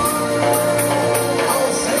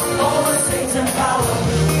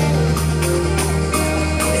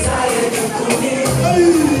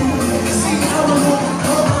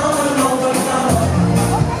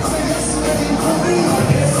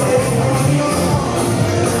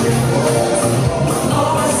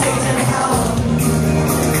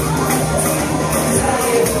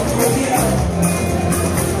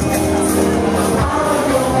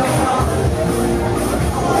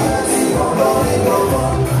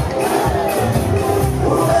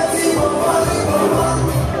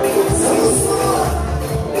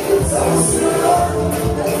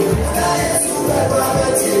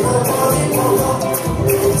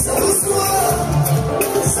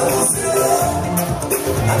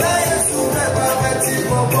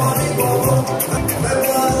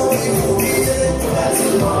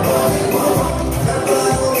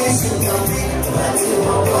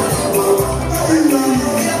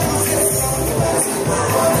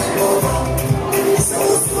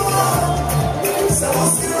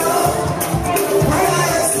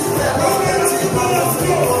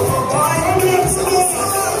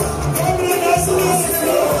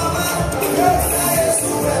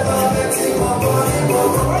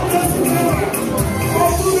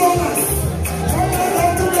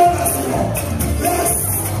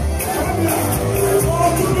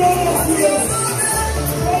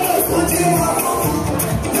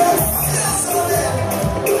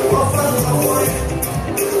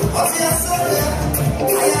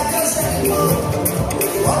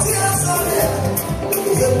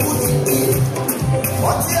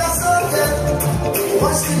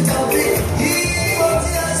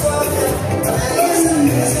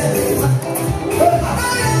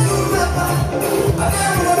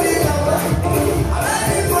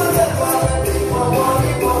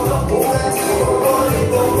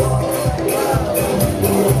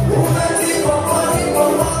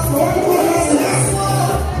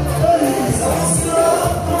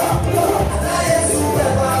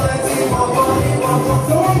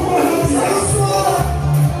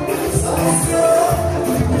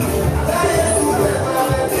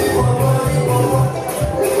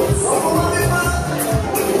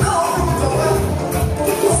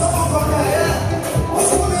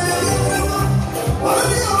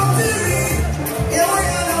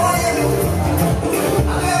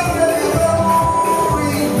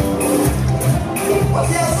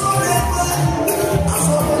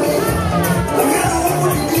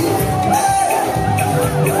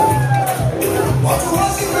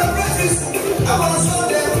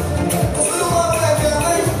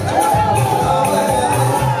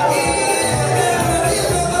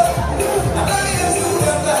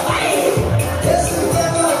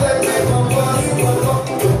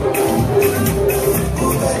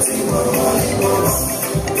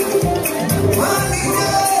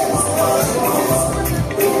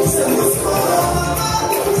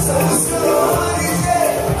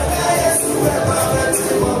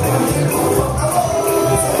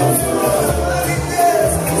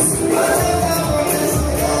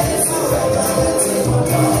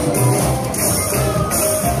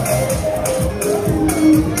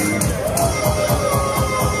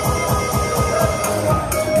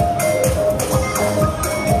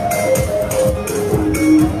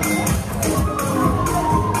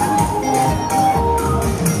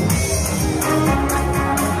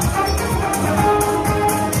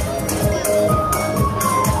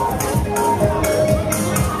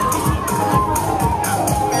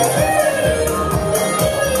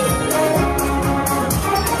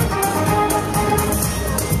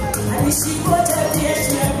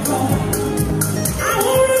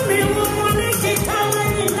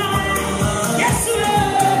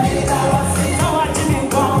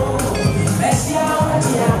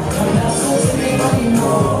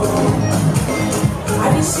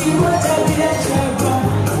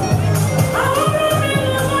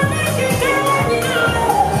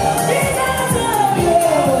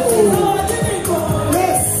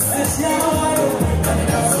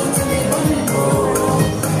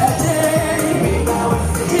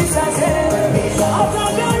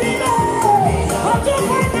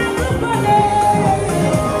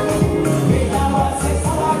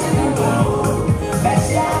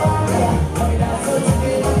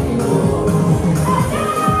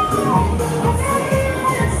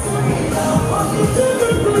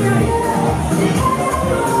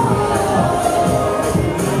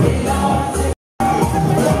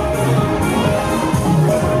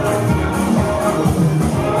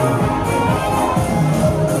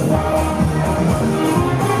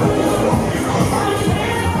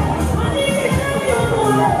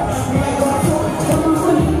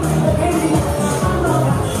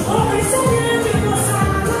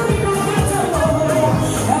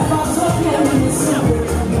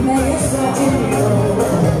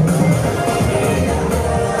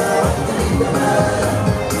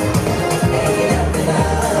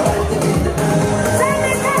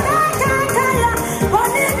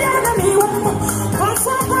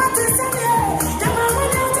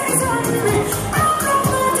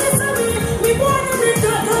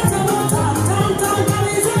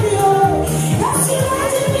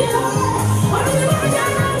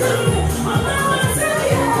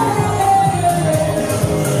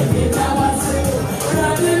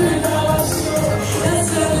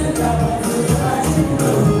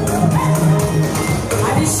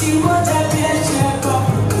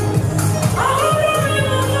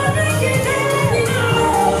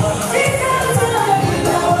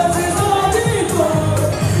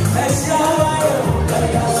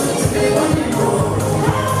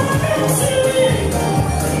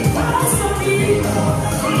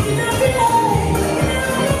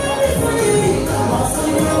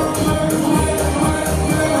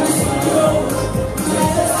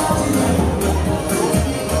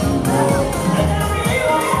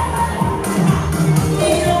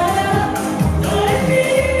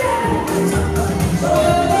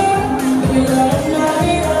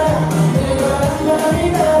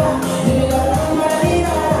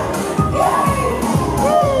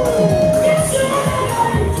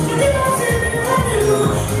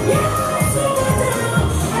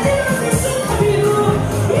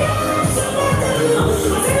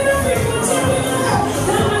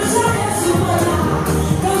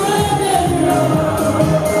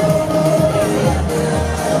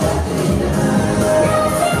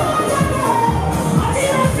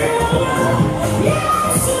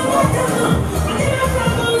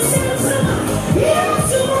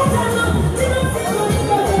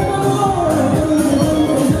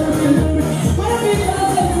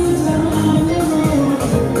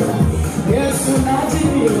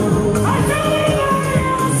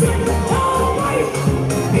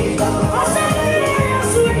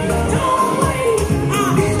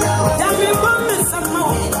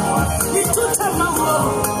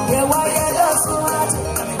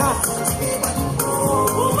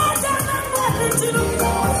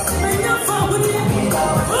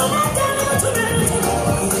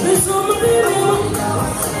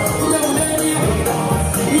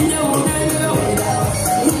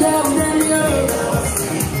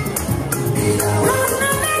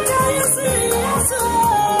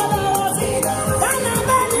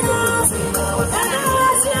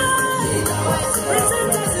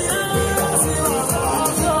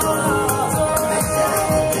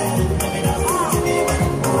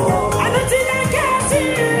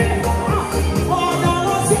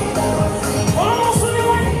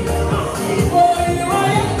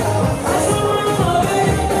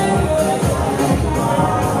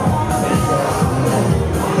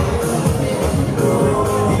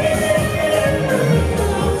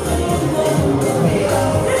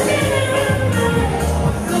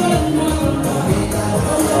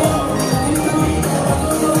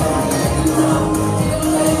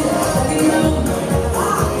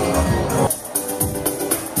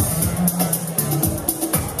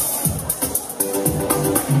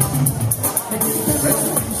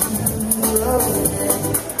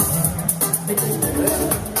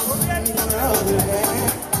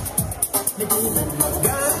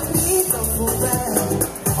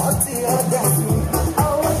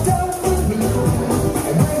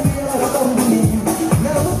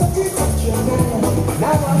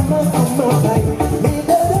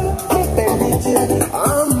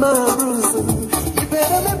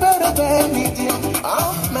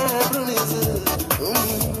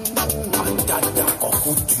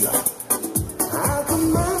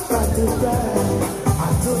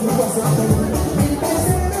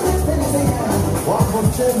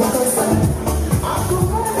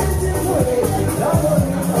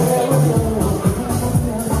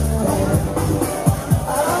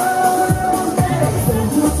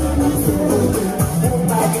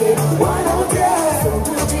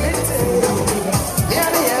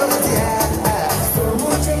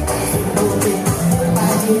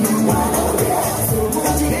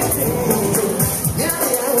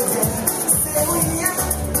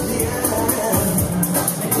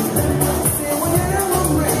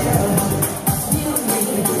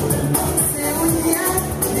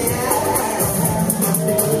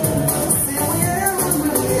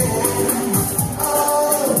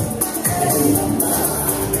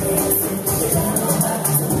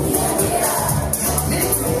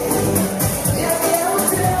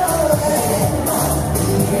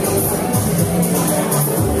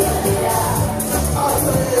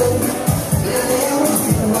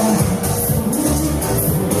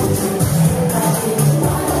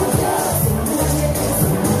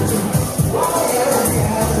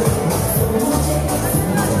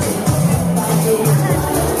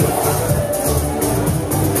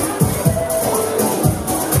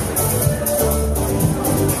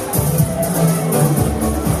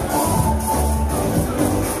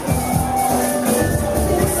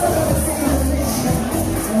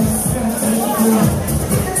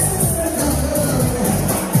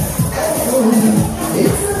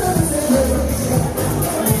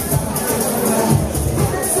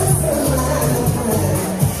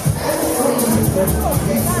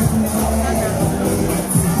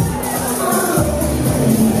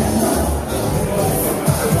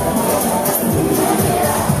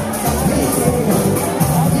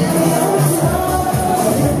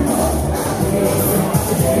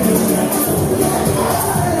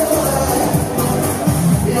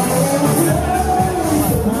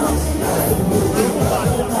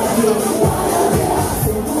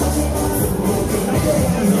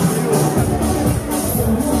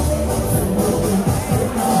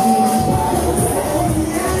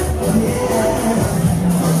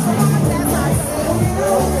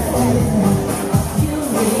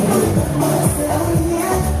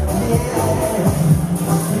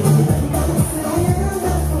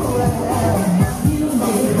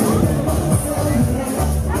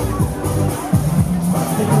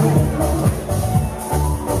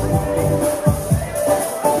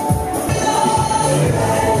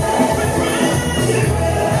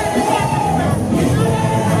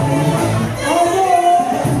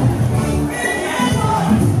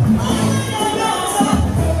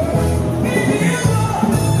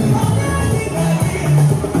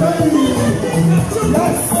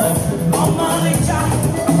 Yes.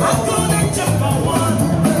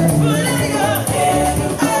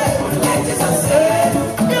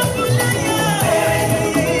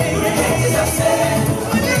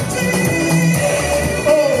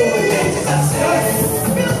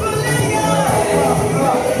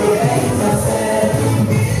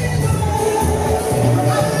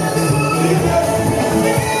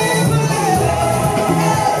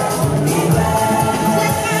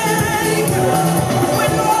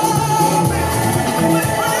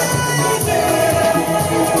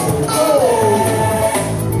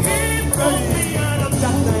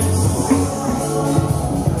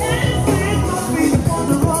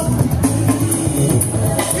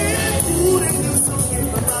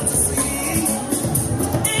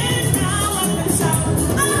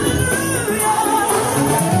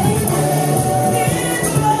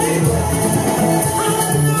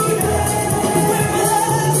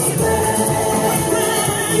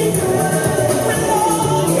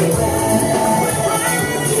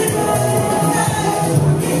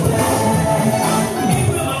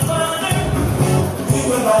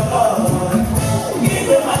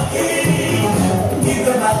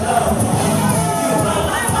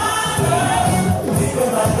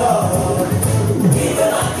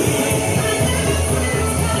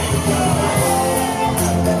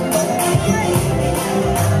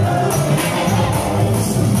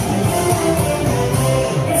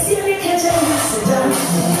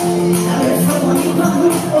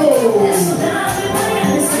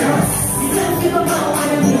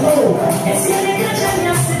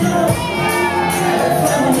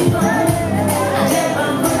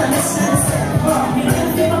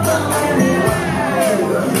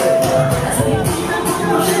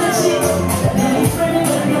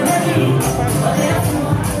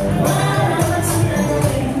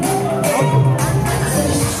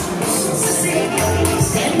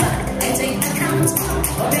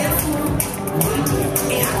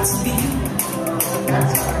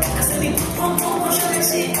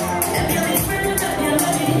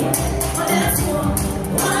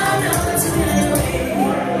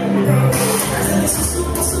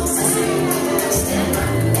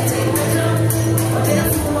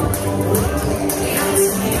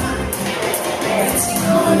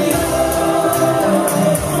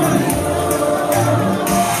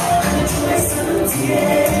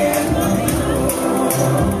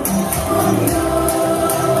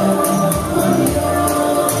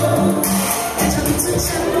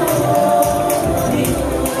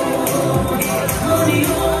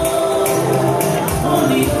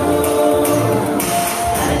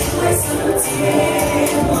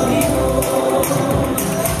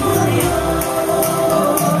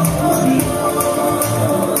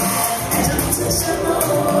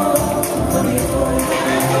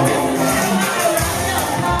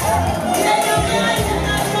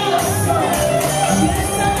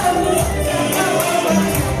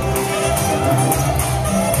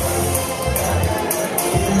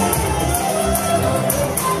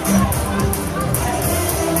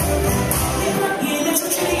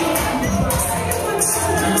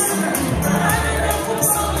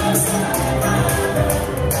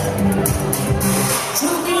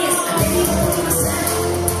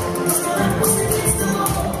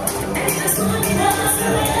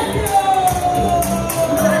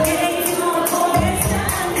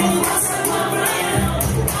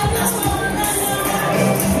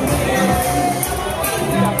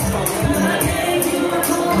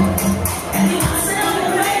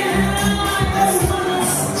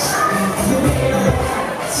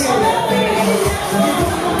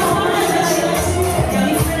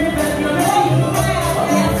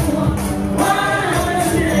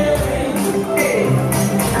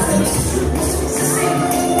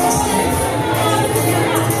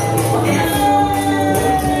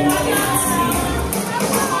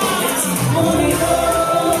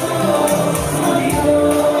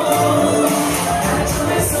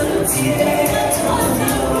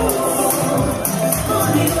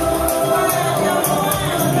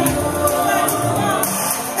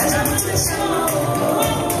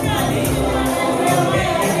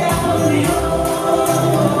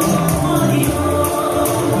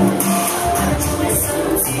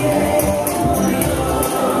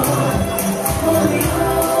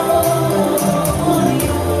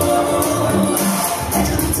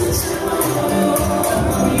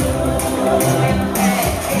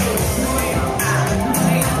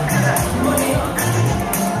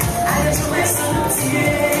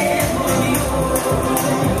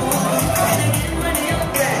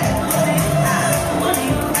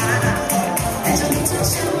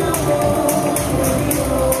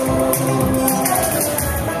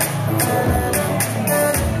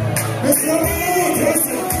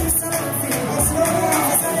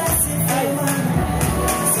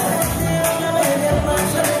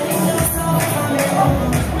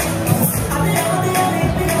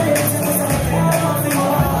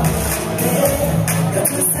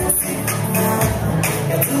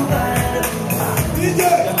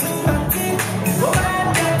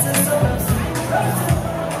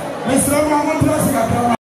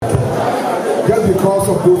 because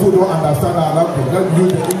of those who don't understand our language, let's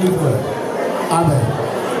use the English word. Amen.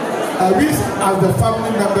 We as the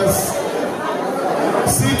family members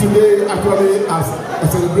see today actually as a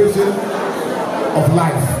celebration of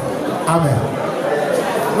life. Amen.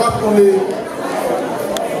 Not only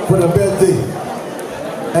for the birthday.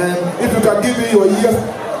 And if you can give me your year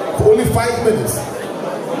for only 5 minutes,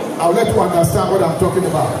 I'll let you understand what I'm talking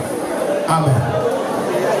about. Amen.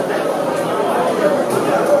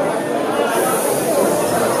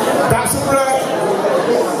 Daasebre,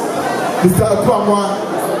 Mr.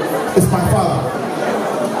 Akuamoah is my father.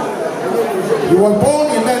 He was born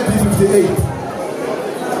in 1958.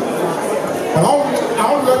 And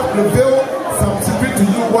I'll reveal some secret to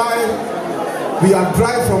you why we are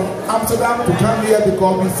drive from Amsterdam to come here,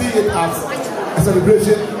 because we see it as a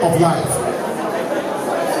celebration of life.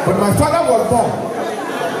 When my father was born,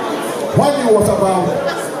 when he was about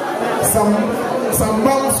some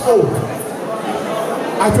months old,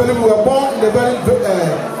 actually we were born in a very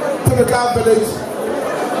typical village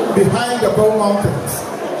behind the Baako mountains.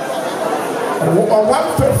 On one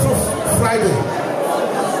fateful Friday,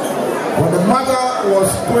 when the mother was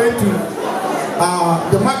going to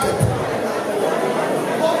the market,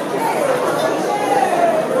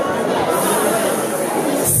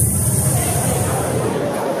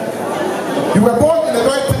 you were born in a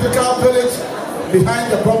very typical village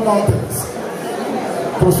behind the Baako mountains.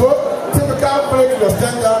 So typical village, you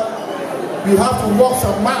understand that we have to walk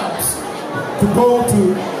some miles to go to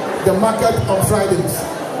the market on Fridays.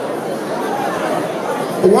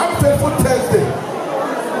 One fateful Thursday,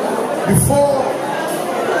 before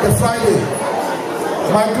the Friday,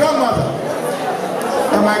 my grandmother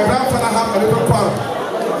and my grandfather had a little quarrel.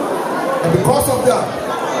 And because of that,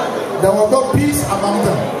 there was no peace among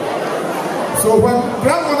them. So when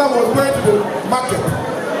grandmother was going to the market,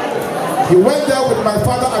 he went there with my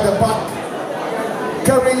father at the back,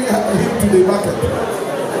 carrying him to the market.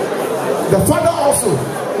 The father also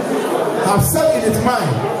have said in his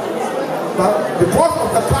mind that because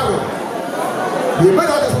of the quarrel, he made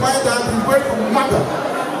up his mind that he's going to murder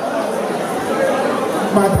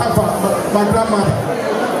my grandmother.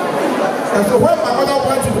 And so when my mother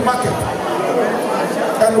went to the market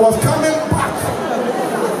and was coming back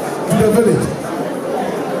to the village,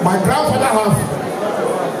 my grandfather have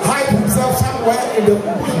hide himself somewhere in the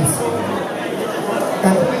bushes.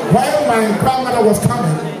 And while my grandmother was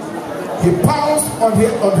coming, he pounced on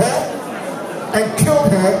her and killed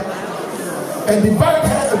her and divided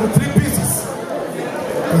her into 3 pieces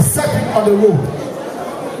and set him on the road.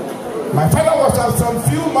 My father was just some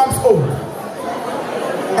few months old,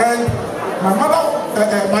 and my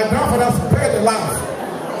grandfather spared the life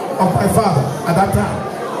of my father at that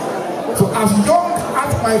time. So as young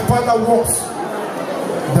as my father was,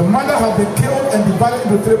 the mother had been killed and divided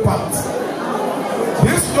into 3 parts.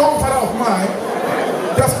 This young father of mine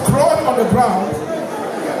just crawled on the ground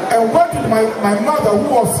and went to my mother, who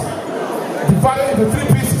was divided into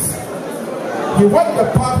 3 pieces. He went to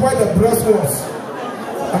the part where the breast was,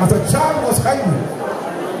 and as a child was hungry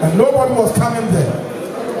and nobody was coming there,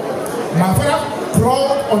 my father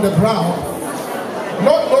crawled on the ground,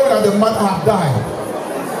 not knowing that the mother had died.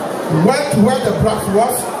 He went to where the breast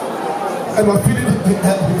was and was feeding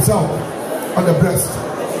himself on the breast,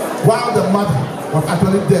 while the mother was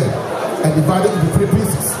actually dead and divided into 3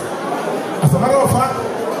 pieces. As a matter of fact,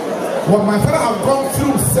 what my father had gone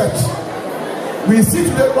through such, we see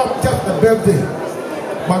today not just a birthday,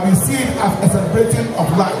 but we see it as a celebration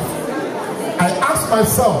of life. I asked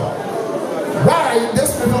myself, why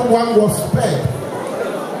this little one was spared?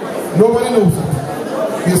 Nobody knows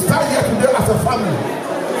it. We stand here today as a family,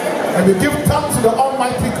 and we give thanks to the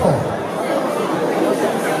Almighty God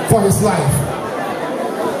for his life.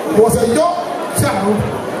 He was a young child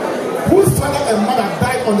whose father and mother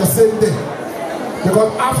died on the same day,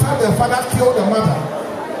 because after the father killed the mother,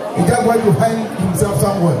 he just went to hang himself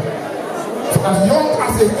somewhere. So as young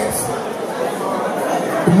as he is,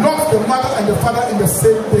 he lost the mother and the father in the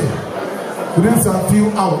same day, within some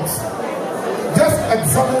few hours. Just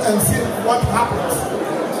examine and see what happens.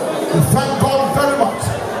 We thank God very much,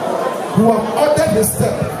 who have ordered his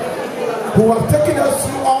step, who have taken us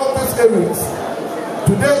through all these areas.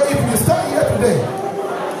 Today, if we stand here today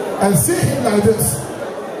and see him like this,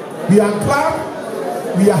 we are glad,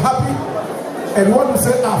 we are happy, and want to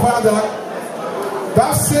say, our Father,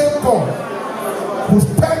 that same God who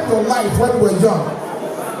spent your life when we were young,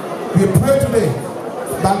 we pray today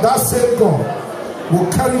that that same God will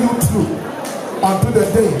carry you through until the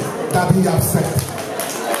day that he has set.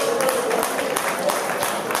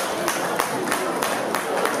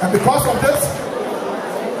 And because of this,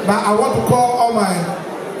 now I want to call all my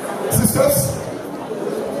sisters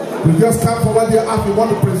We just come forward here as we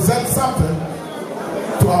want to present something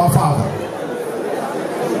to our Father.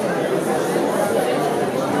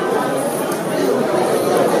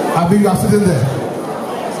 I think you are sitting there.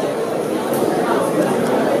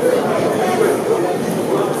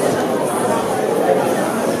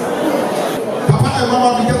 Papa and Mama,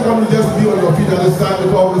 we just want to just be on your feet at this time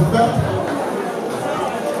with all respect.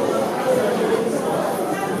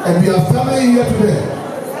 And we are standing here today.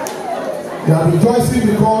 We are rejoicing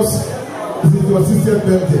because this is your sister's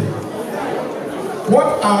birthday. What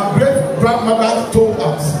our great grandmother told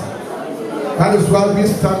us, that is why we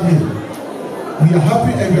stand here. We are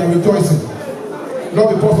happy and we are rejoicing.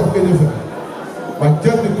 Not because of anything, but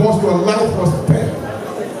just because your life was spared.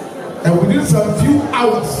 And within some few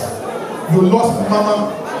hours, you lost Mama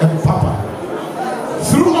and Papa.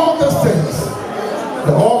 Through all these things,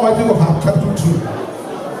 the Almighty God have kept you true.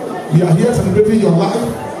 We are here celebrating your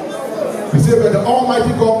life. We say that the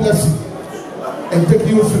Almighty God bless you and take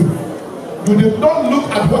you through. You did not look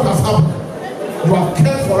at what has happened. You have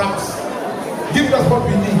cared for us. Give us what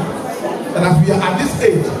we need. And as we are at this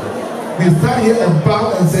age, we stand here and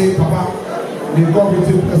bow and say, Papa, may God be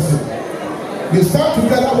bless you. We stand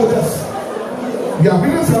together with us. We are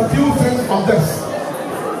reading some few things on this,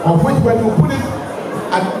 of which when you put it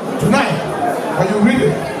at tonight, when you read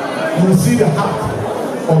it, you will see the heart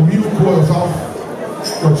of you for yourself,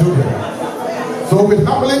 your children. So we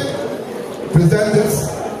humbly present this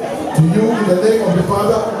to you in the name of the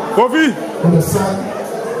Father, Kofi, of the Son,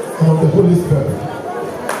 and of the Holy Spirit.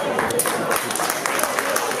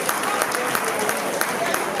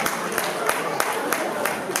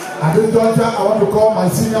 At this juncture, I want to call my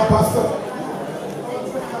senior pastor,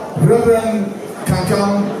 Reverend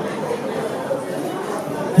Kankam,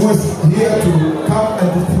 who is here to come and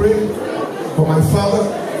to pray for my father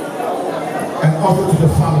and also to the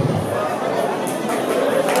family.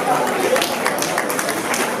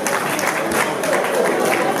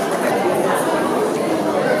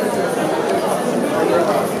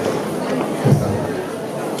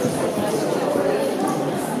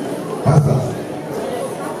 Pastor,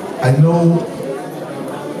 I know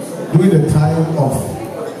during the time of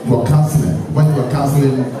your counseling, when you were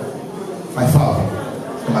counseling my father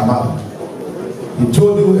and my mother, he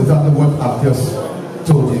told you exactly what I've just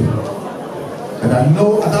told you. And I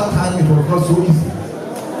know at that time it was not so easy.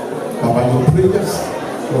 But by your prayers,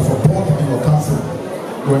 your support and your counseling,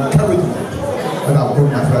 your encouragement, that I've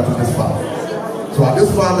brought my father to this far. So at this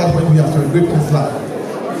far, that when we are celebrating his life,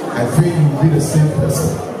 I think you will be the same person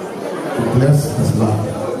to bless his life.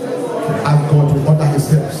 Ask God to order his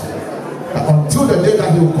steps. That until the day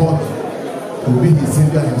that he will call, he will be his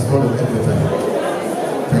Savior and his Lord of everything.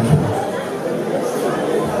 Thank you.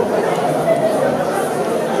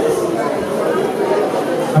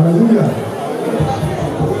 Hallelujah.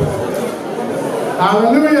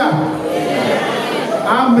 Hallelujah.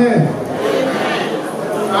 Amen.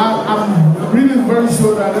 I'm really very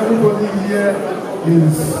sure that everybody here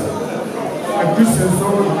is a Christian. So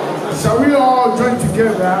shall we all join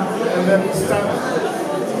together and then stand,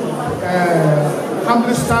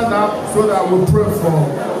 humbly stand up so that we'll pray for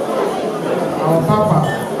our Papa,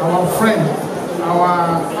 our friend, our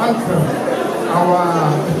uncle, our,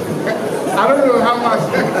 I don't know how much,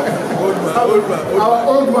 our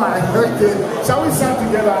old man. Okay. Shall we stand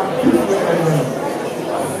together?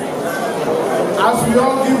 As we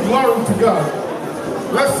all give glory to God,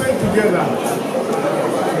 let's sing together.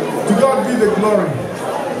 To God be the glory.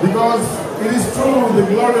 Because it is true, the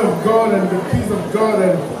glory of God and the peace of God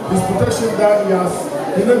and his protection that he has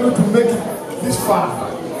been able to make it this far.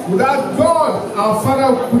 Without God, our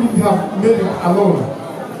Father couldn't have made it alone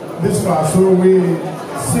this far. So we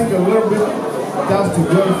sing a little bit just to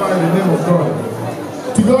glorify the name of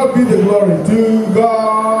God. To God be the glory. To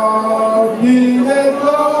God be the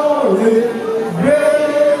glory.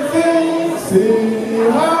 Great things he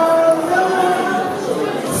has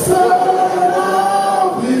done. So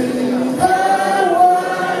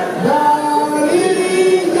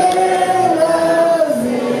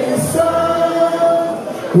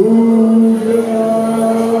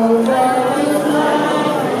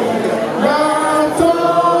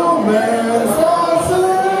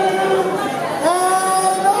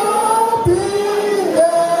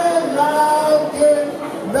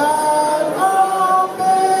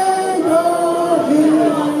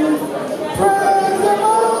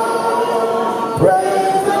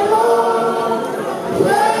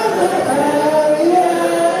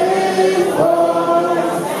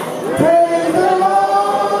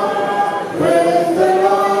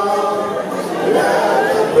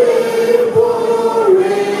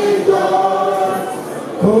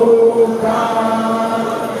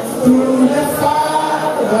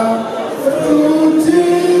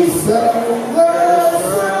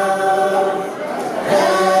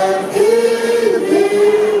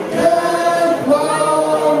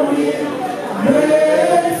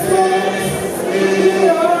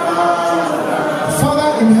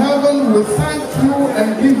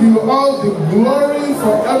give you all the glory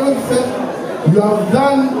for everything you have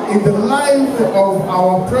done in the life of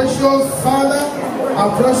our precious father,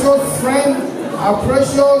 our precious friend, our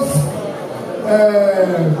precious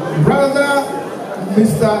brother,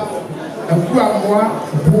 Mr. Akuamoah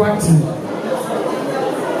Boateng.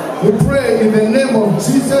 We pray in the name of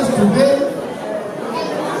Jesus today,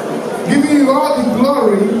 giving you all the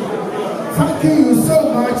glory, thanking you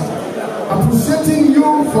so much, appreciating you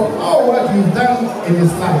for all what you've done in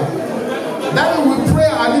his life. That we pray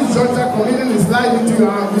at this juncture, committing his life into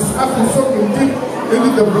your hands, we have to soak him deep into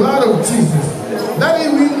the blood of Jesus. That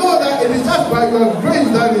we know that it is just by your grace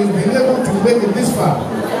that he's been able to make it this far.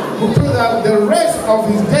 We pray that the rest of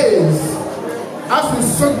his days, as we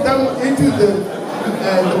soak them into the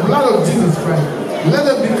blood of Jesus Christ, let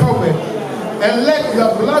them be covered, and let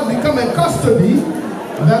your blood become a custody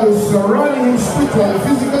that will surround him spiritually,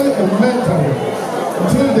 physically, and mentally,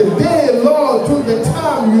 until the day, Lord, till the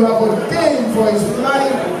time you have ordained for his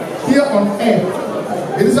life here on earth.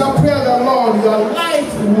 It is our prayer that, Lord, your light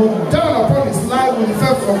will dawn upon his life with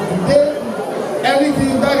effect from today.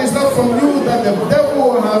 Anything that is not from you that the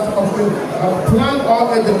devil has planned or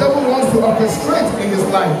that the devil wants to orchestrate in his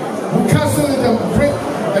life, we cancel it and break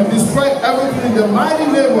and destroy everything in the mighty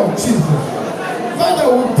name of Jesus. Father,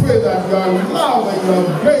 we pray that your love and your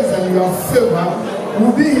grace and your favor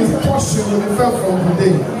will be his portion with effect from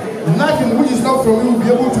today. Nothing which is not from you will be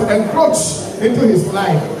able to encroach into his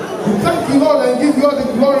life. We thank you, Lord, and give you all the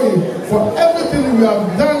glory for everything you have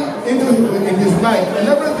done in his life and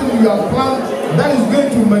everything you have planned that is going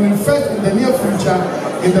to manifest in the near future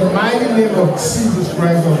in the mighty name of Jesus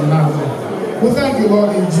Christ of Nazareth. We thank you,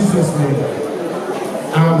 Lord, in Jesus' name.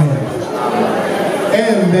 Amen.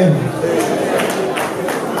 Amen.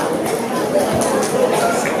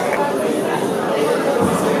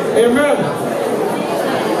 Amen.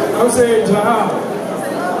 I say, Jaha.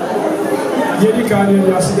 Yedi kani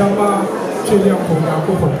ya sigama cheli amponga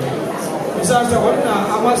kupo. Isasa wana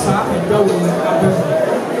amasa ndawo abe.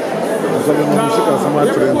 Na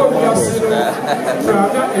yebo ya sino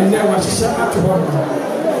na ene wa shisha atuwa.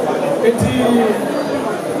 Eti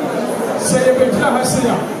seyebe jira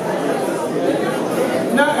hasiya.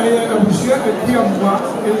 Na abushia edia mwa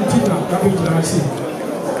entina kabejira hasiya.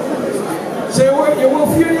 Say what you will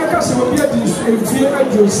fear your castle will be a fear at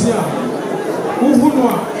Josia. Who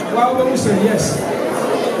while we say yes.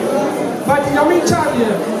 But Yamin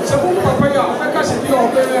Charlie, so who Papa, I can be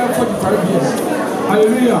over 45 years.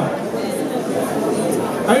 Hallelujah.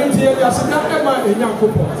 I didn't hear you as a number in young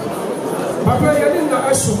couple. Papa, you didn't know.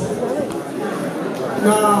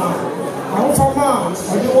 Now, our farmer,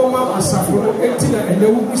 or the woman, as a 18 and they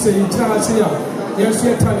will say, yes,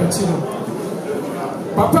 you're talent.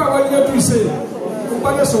 Papa, what do you say?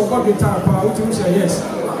 What is your body type? How do you say yes?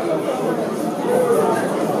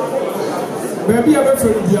 Maybe I'm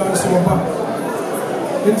afraid of the answer.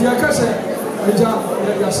 In the Akasa, I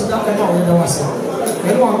just got about the Wassa.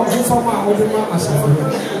 And one of the former Odema as a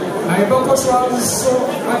woman. I don't know so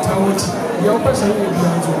at Howard. Your person will be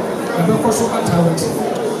answered. I don't know so at Howard.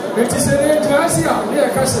 It is a Gracia, near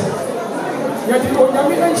Casa. Yet you don't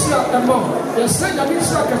have any shot among. Yes, I am in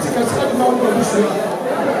shock at the Mount of Israel.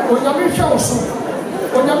 Onyame hwa so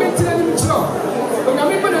onyame tira ni mtiro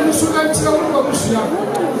onyame bana ni so antira wo ko busia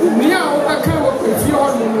ni a wo aka wo efie ho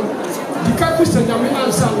no dika kristo nyame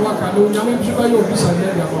ansa wo aka no onyame bi ba ye obisa ne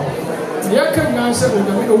ya ba ya kan na se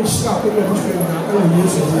onyame o shira ko no busia na o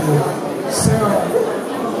yesu ni se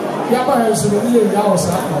ya ba he so ni ya o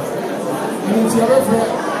sa ni ti ya be fo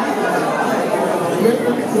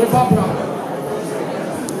le papa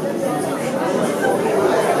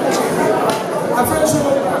afenso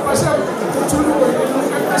pastor tulu ko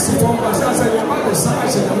asi bon pastor sa ya ba de sa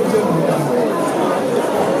se na mo je mo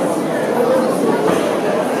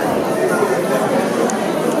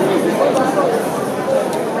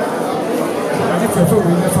ani fefe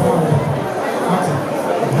we ne fa wa ati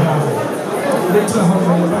le tla ho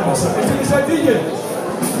mo ba sa e sa dije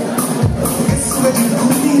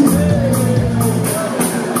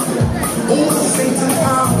oh Satan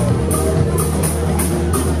power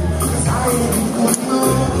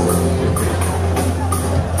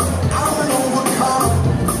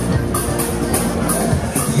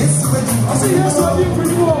I say yes, I did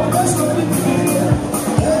pretty well. Yes, I did pretty well.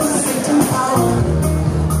 All the Satan power.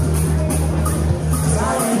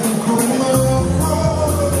 I didn't grow up.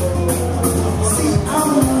 See, I'm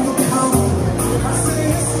overcome. I say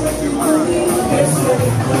yes, I did pretty well. Yes, I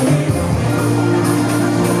did pretty well.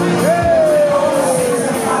 All the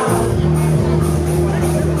Satan power.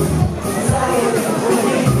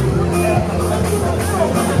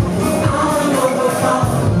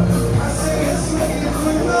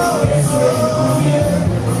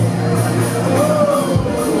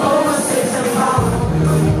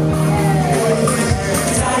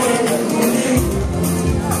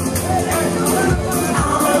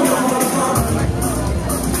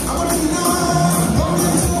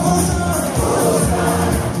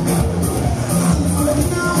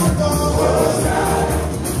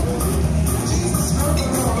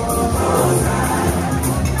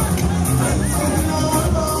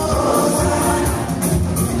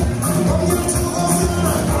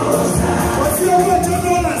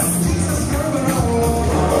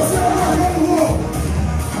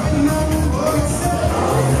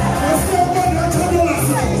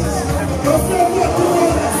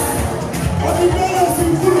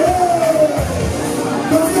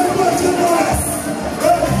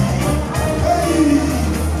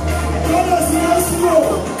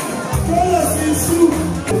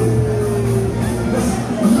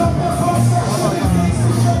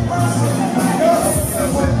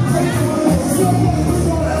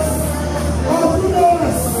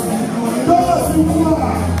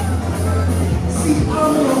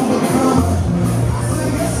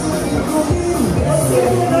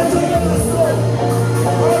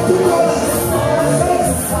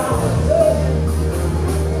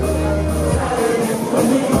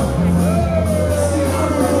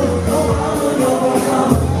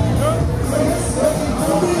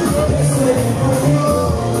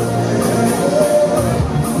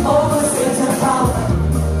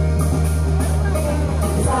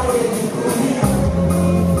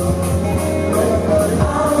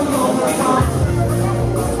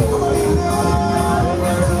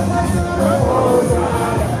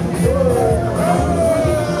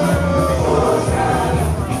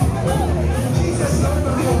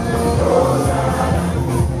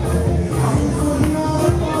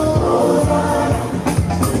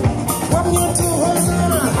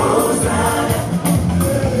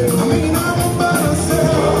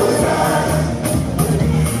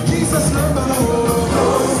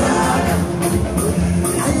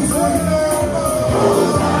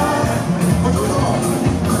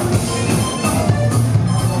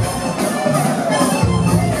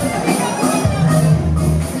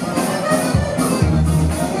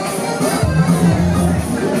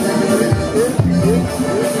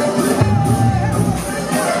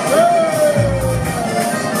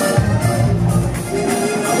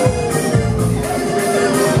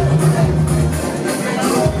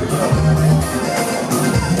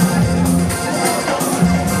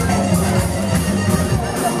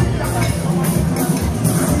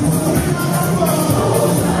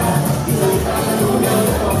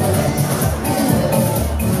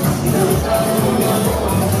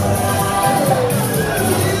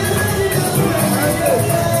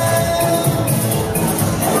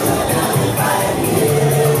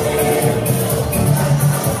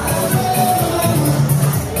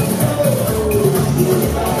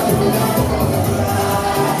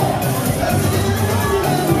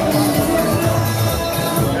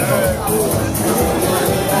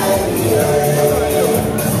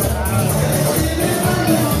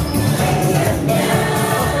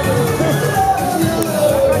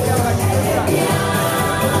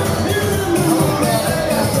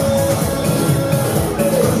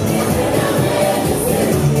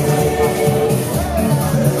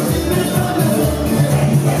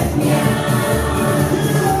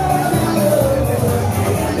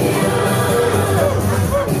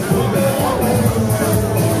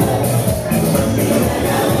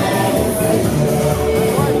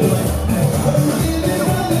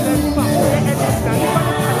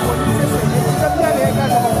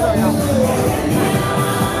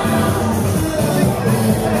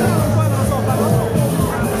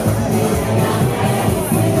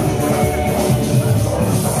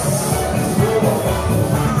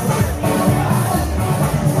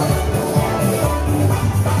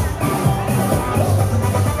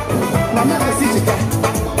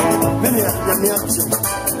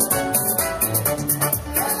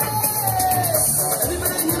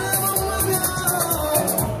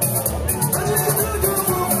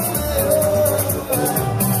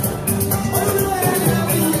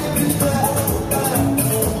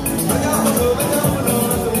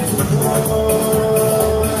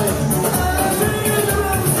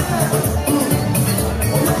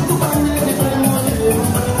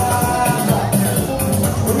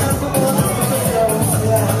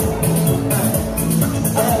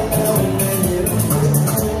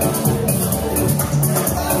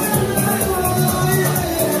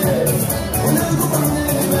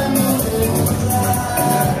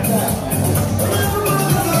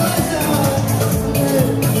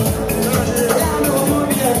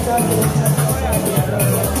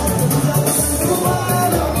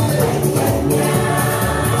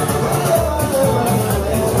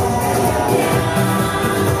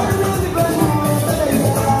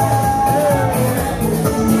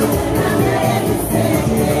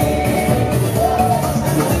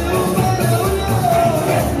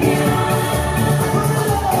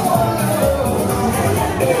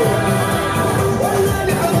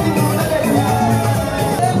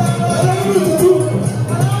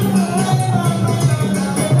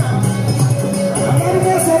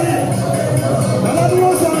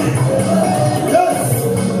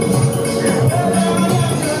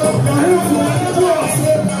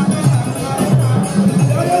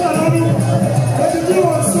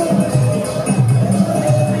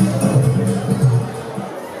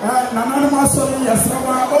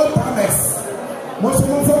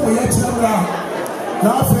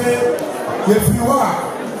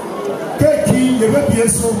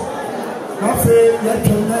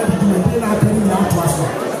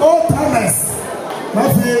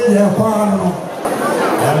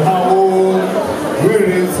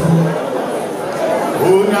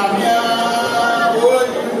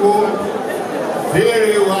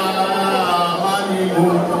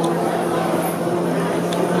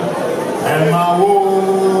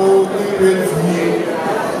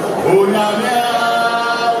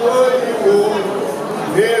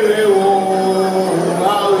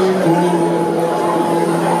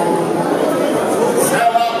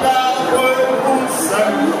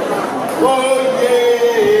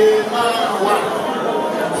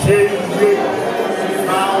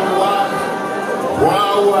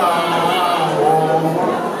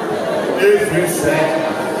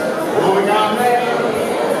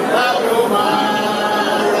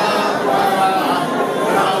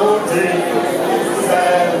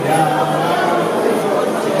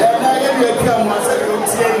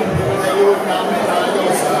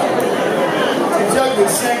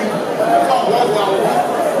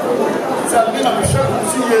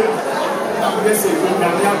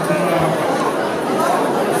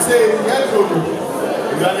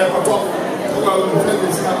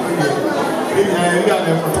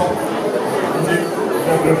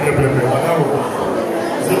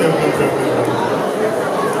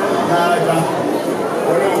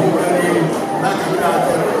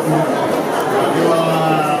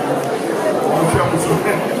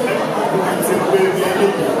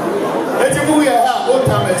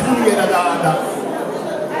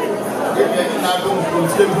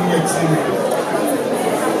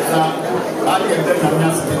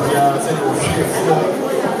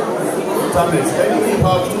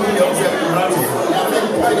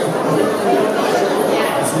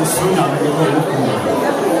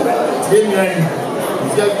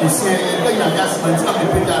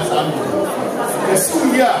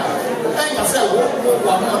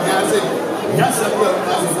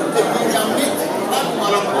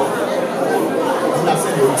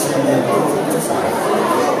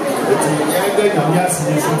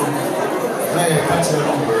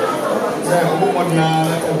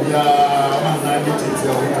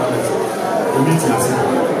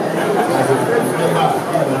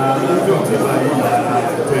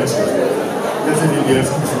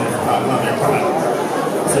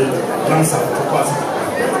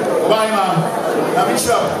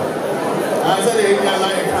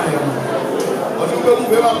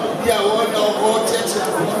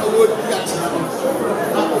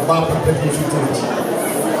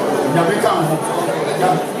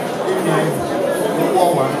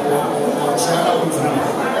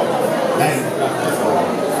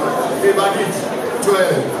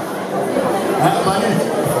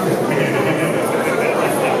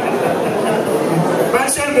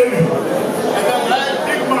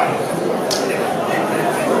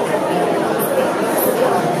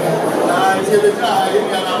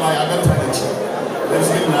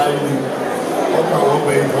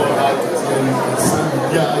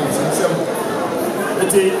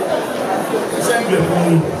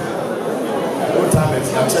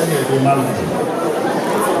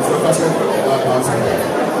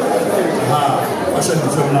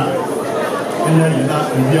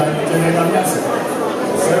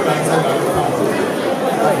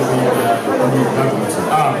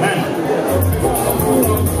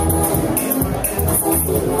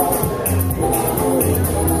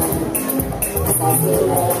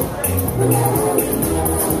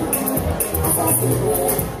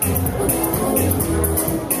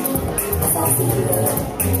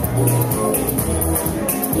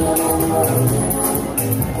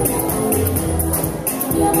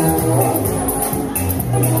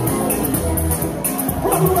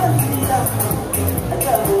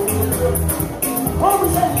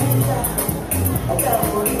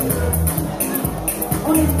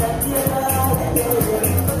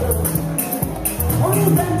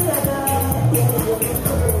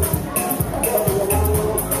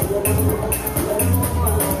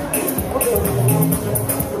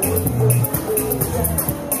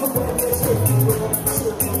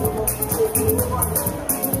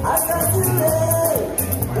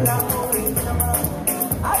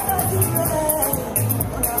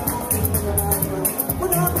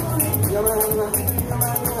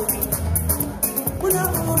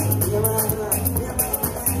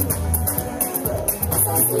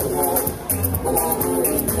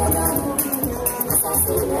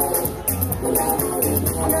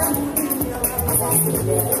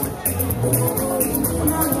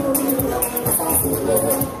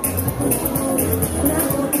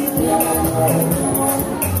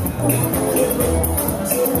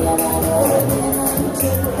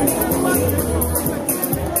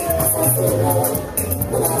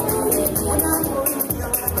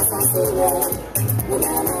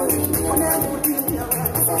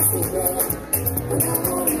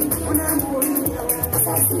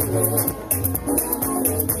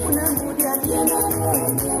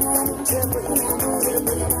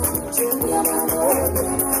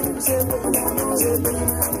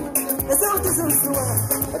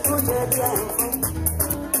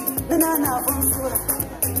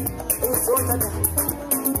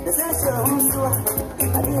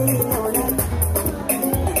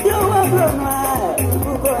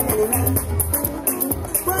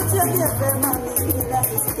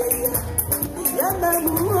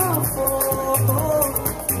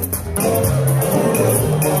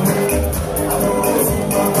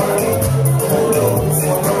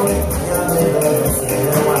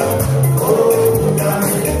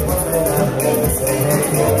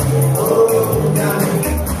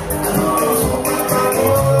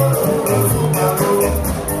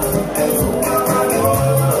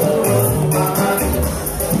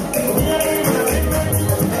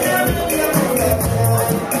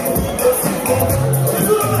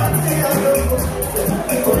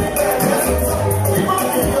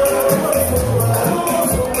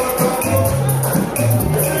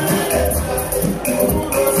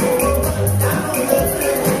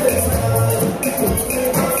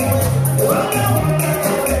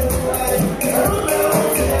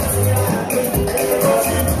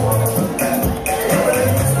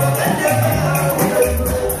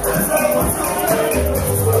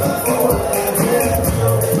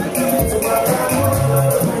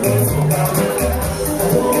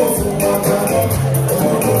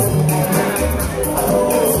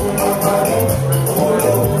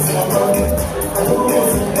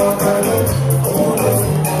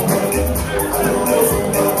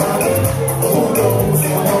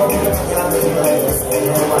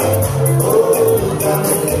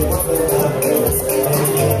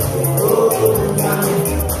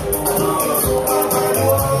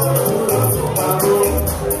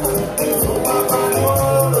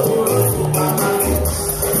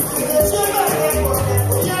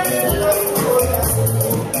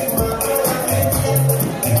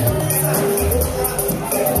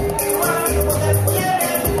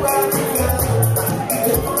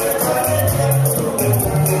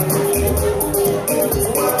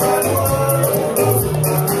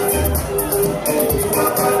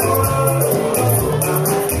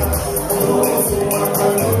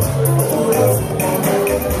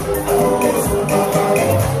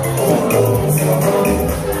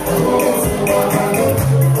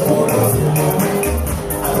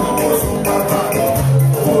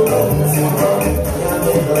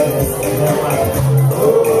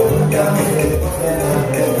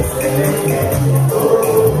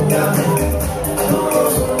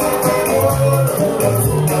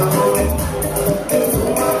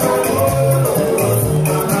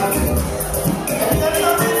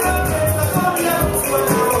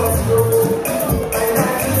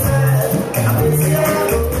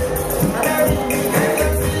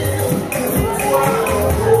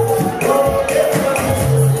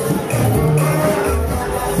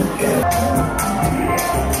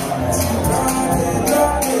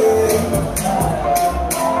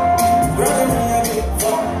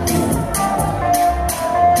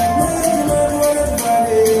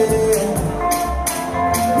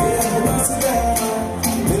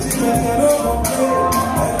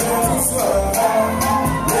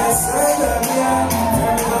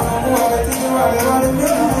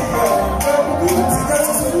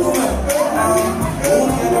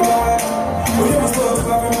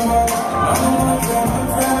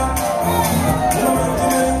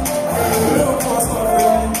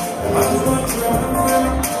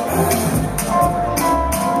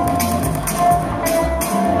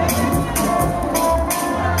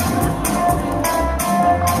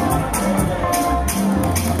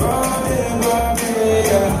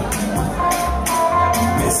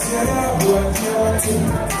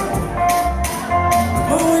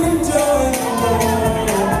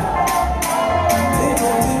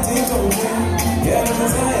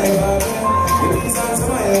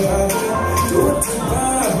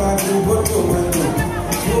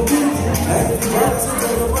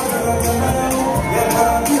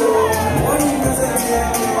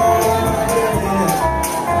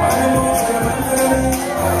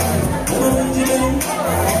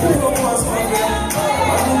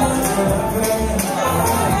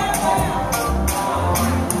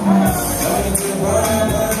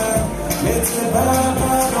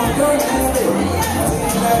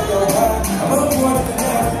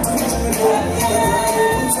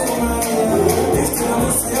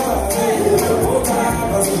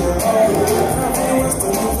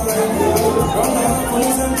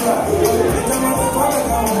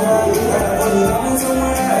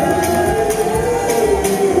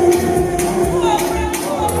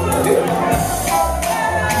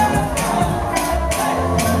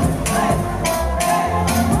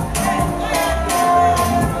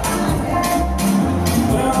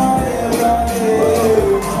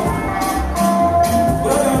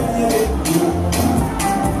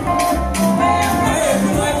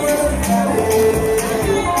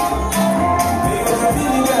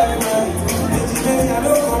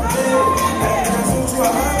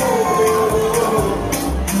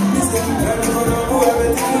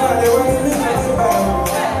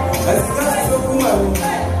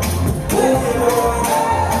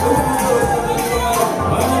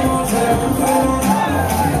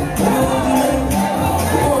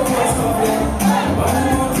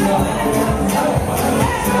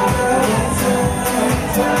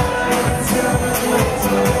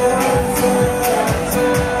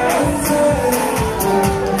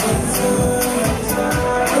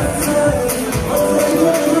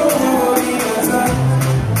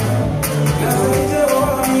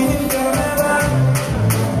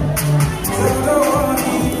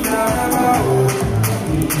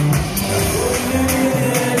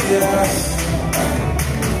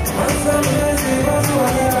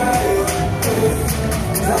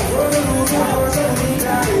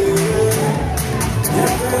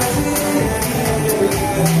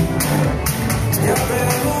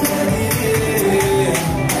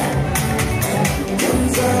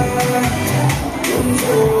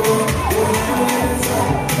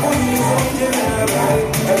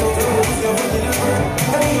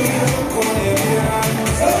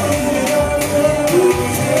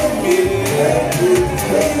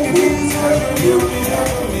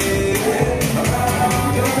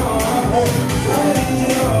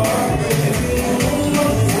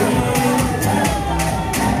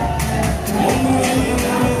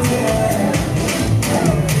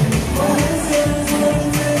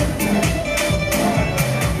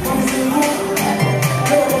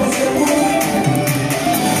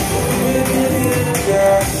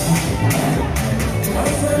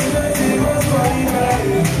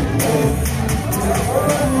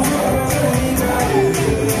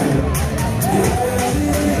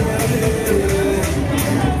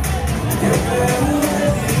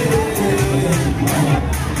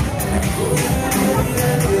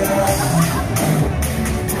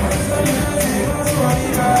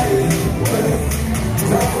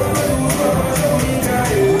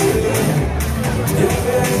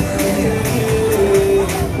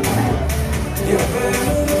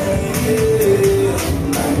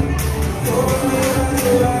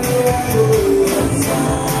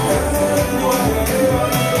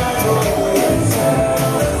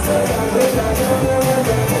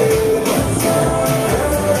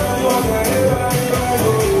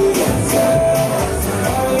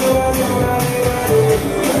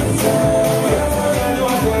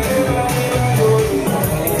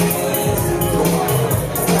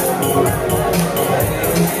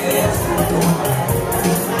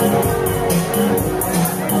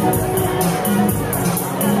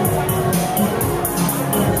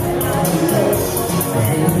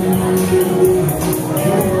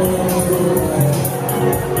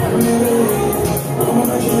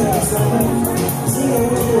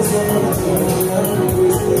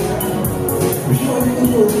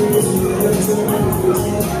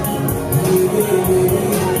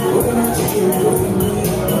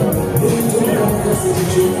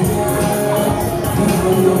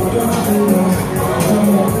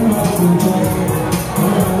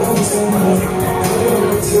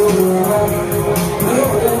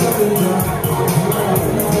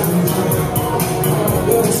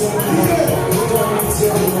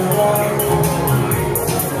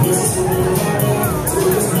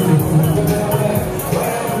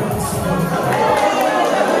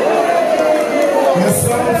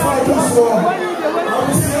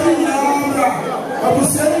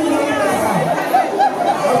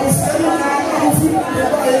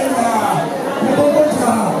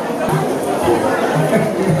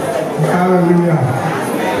 Hallelujah.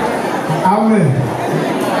 Amen.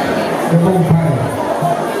 The vampire.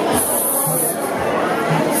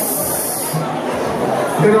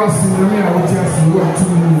 There was me, I was just what to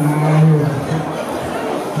me.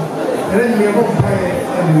 And then you have a pie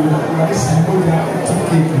and you are simple to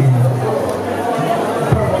cake.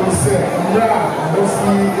 Probably said, I don't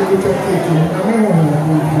see the little cake. I mean,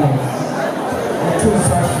 too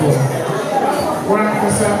fast for one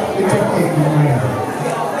person, little cake in my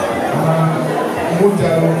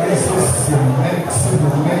model is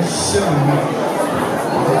mention.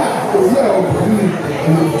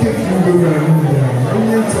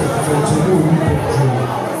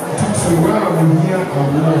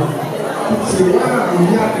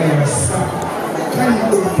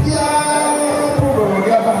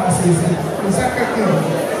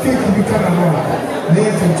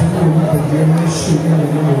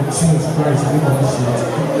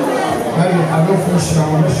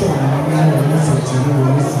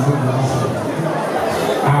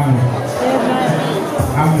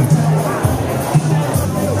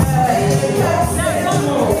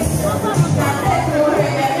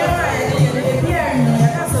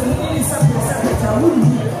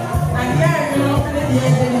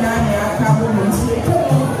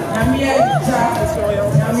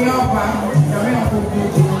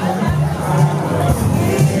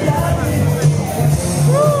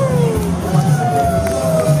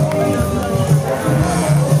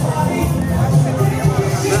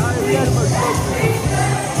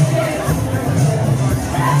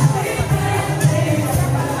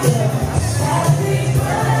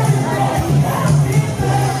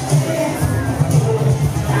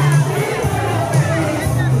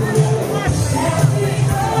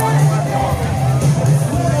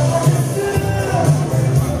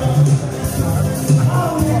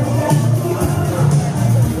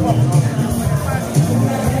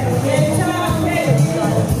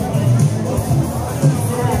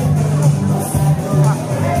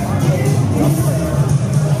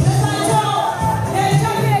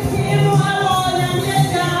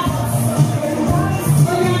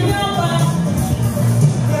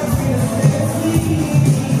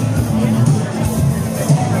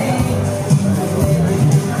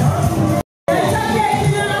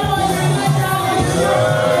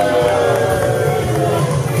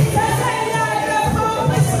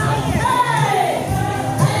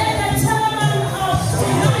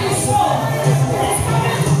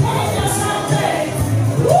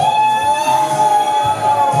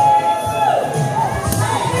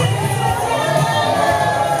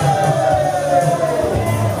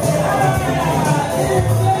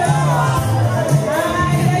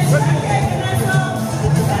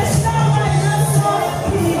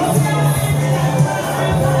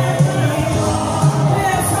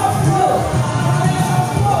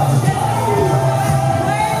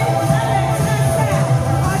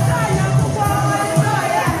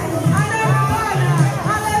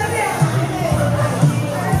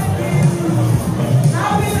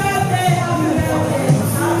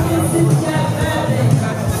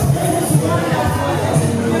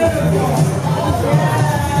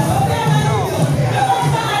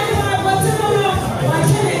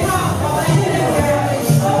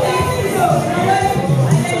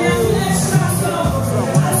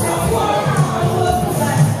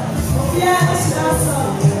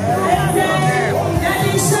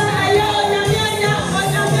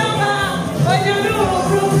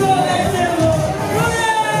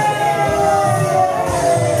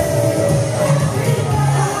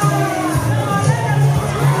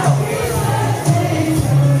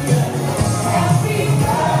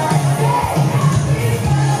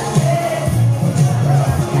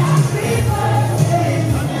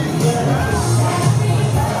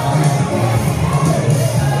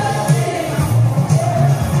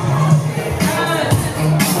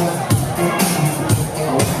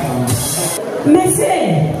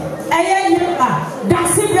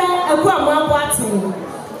 Daasebre Akuamoah Boateng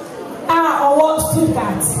owo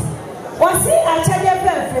Stuttgart. Wasi achade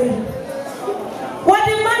fefe.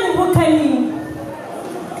 Wadi mani bukani.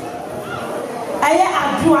 Aye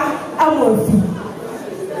adwa amofi.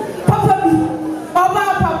 Papa bi,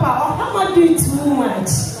 papa, how do too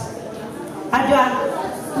much? Adwa,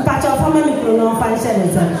 mpacho fama mi prono fa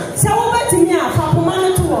shenza. Se wo betimi afa poma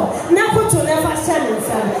no to na koto na fa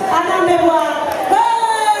shenza. Ana mewa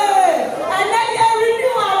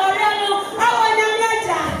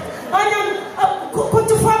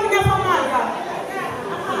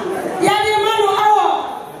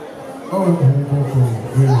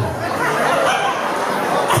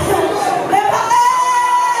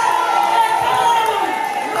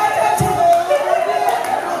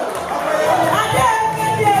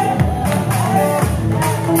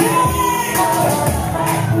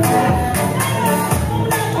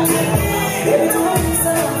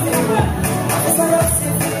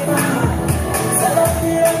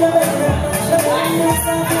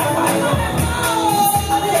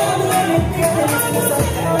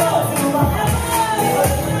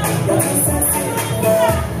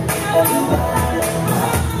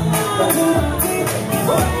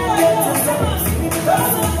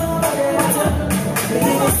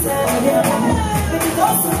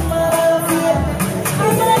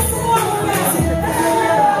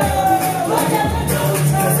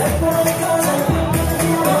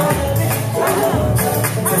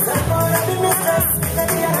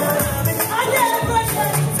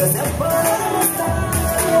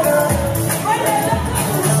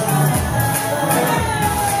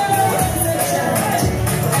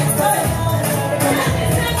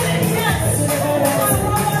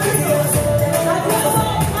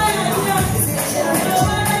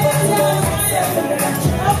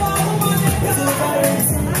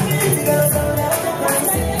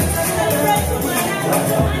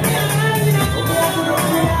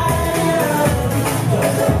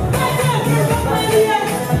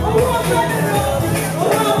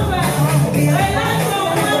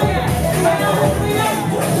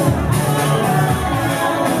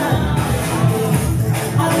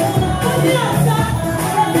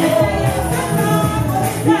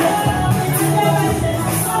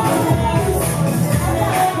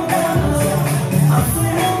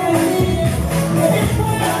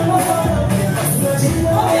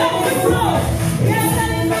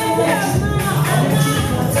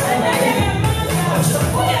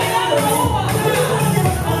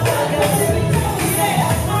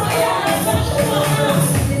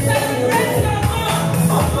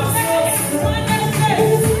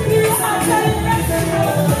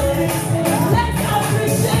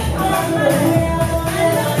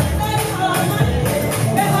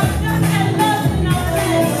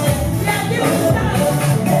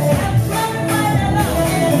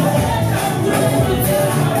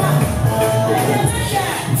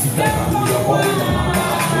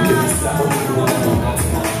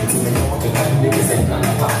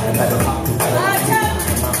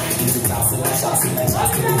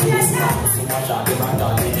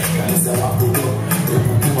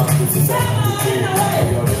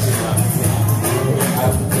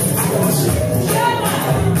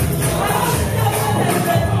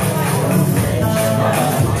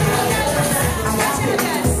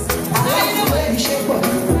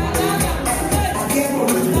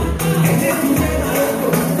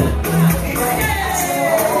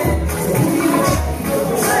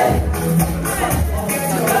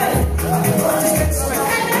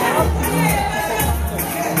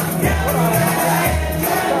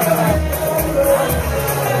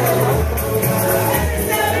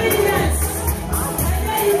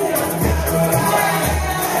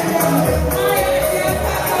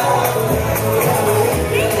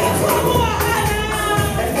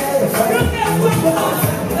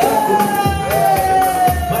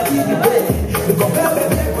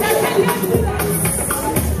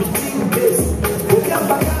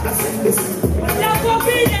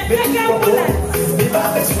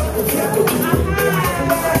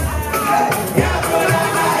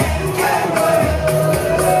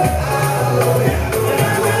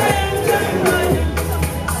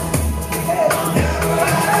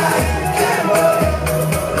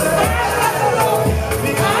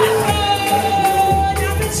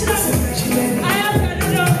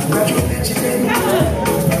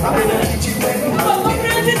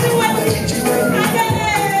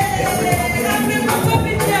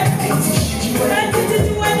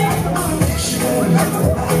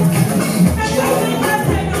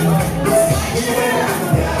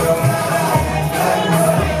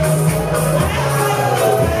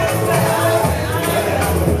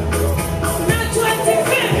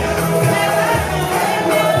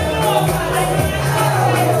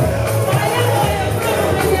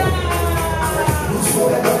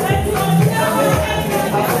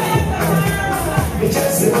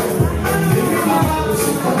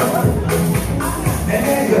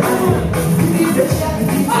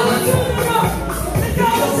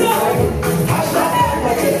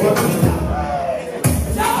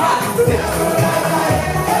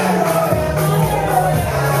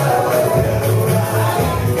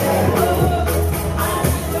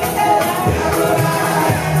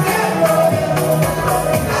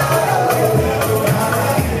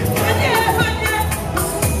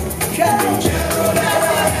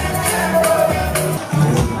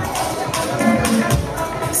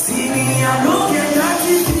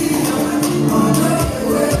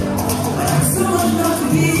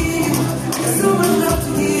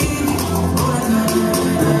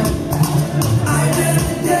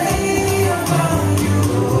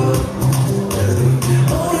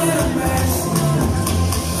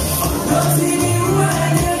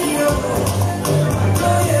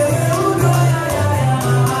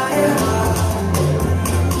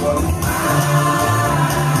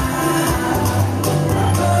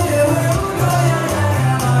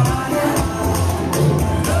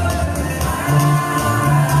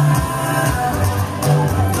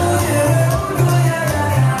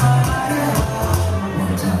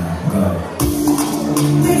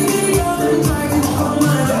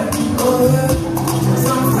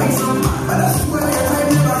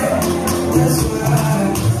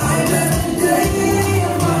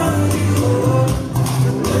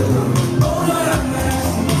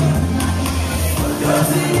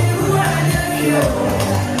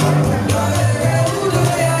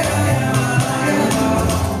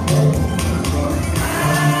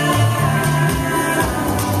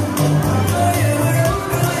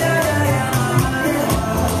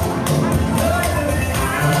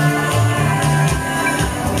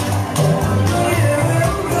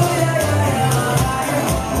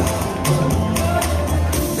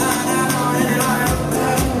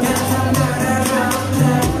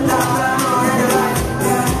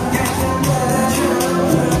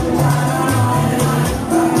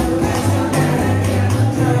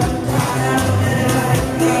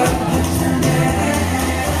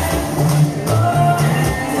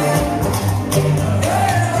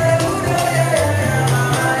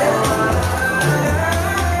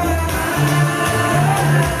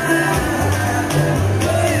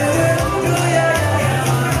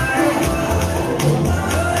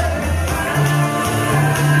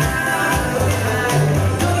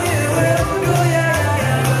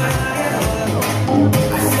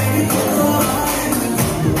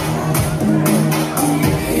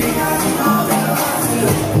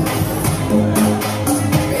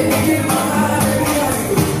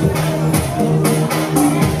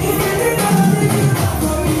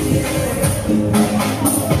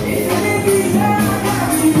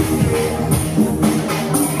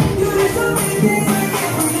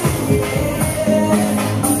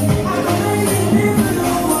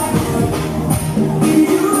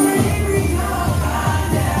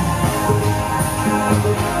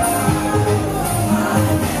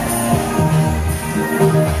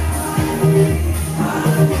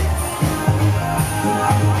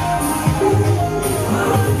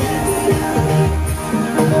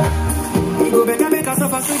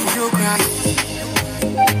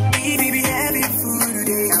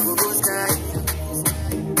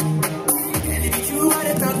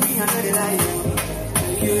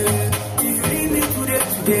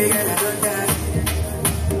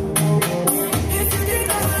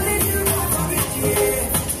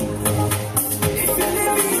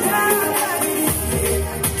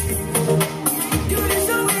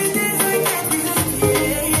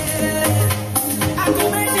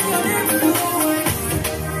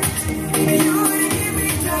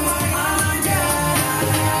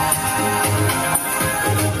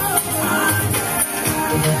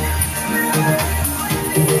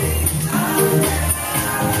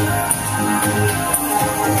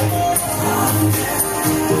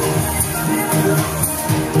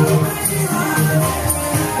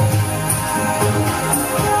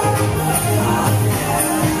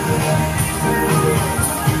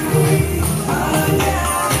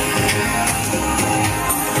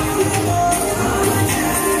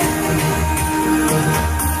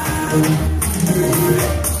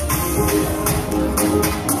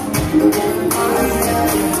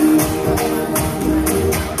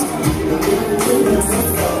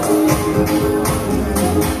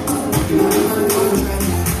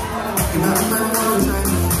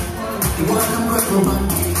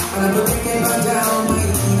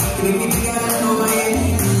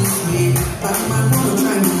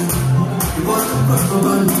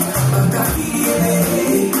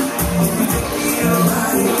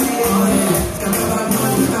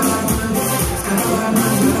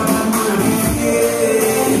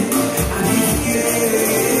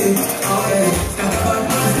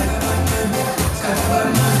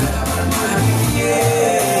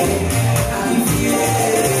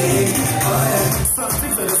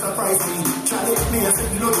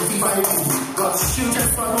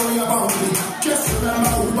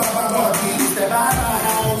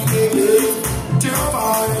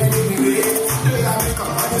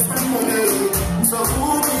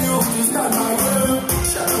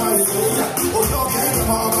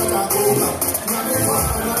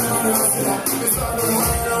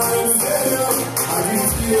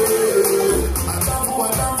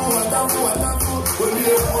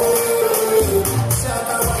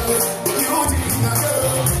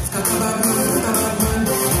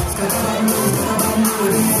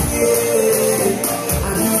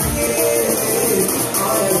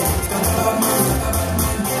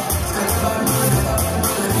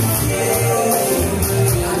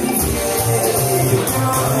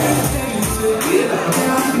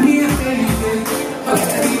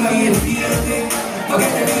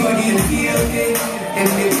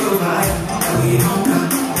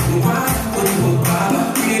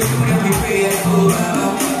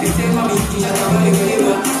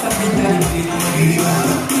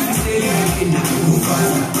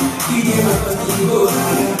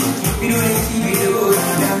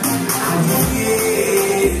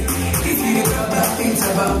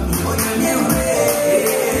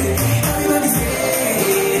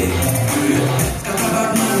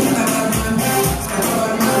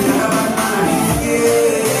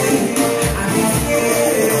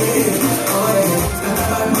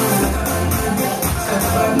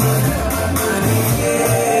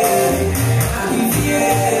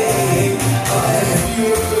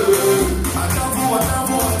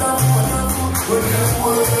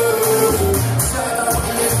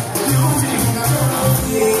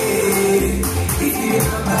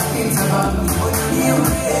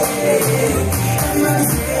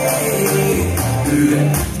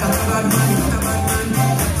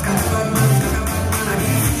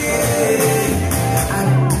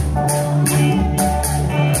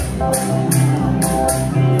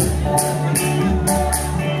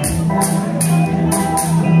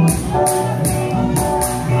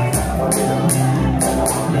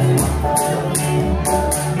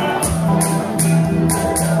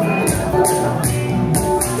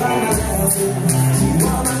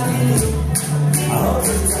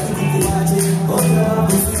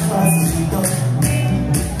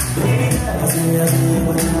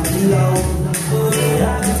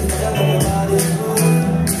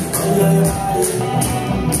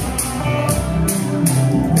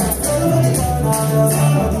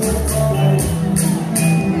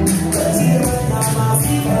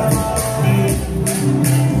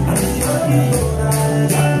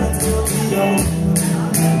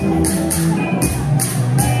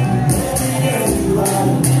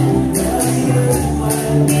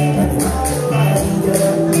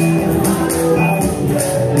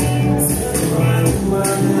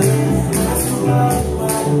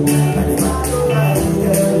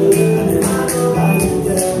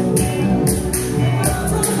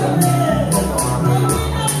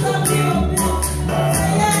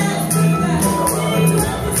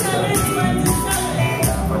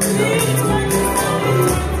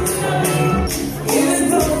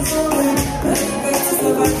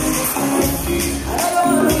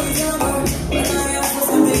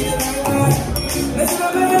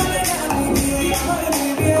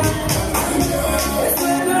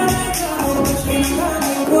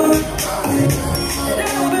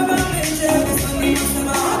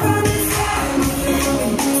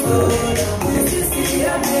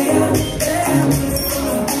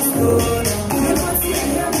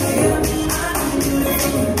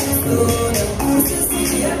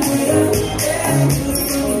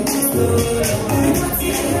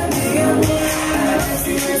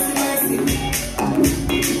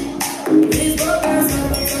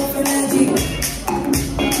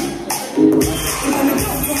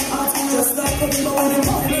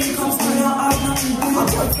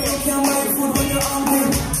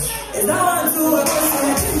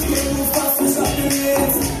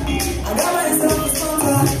I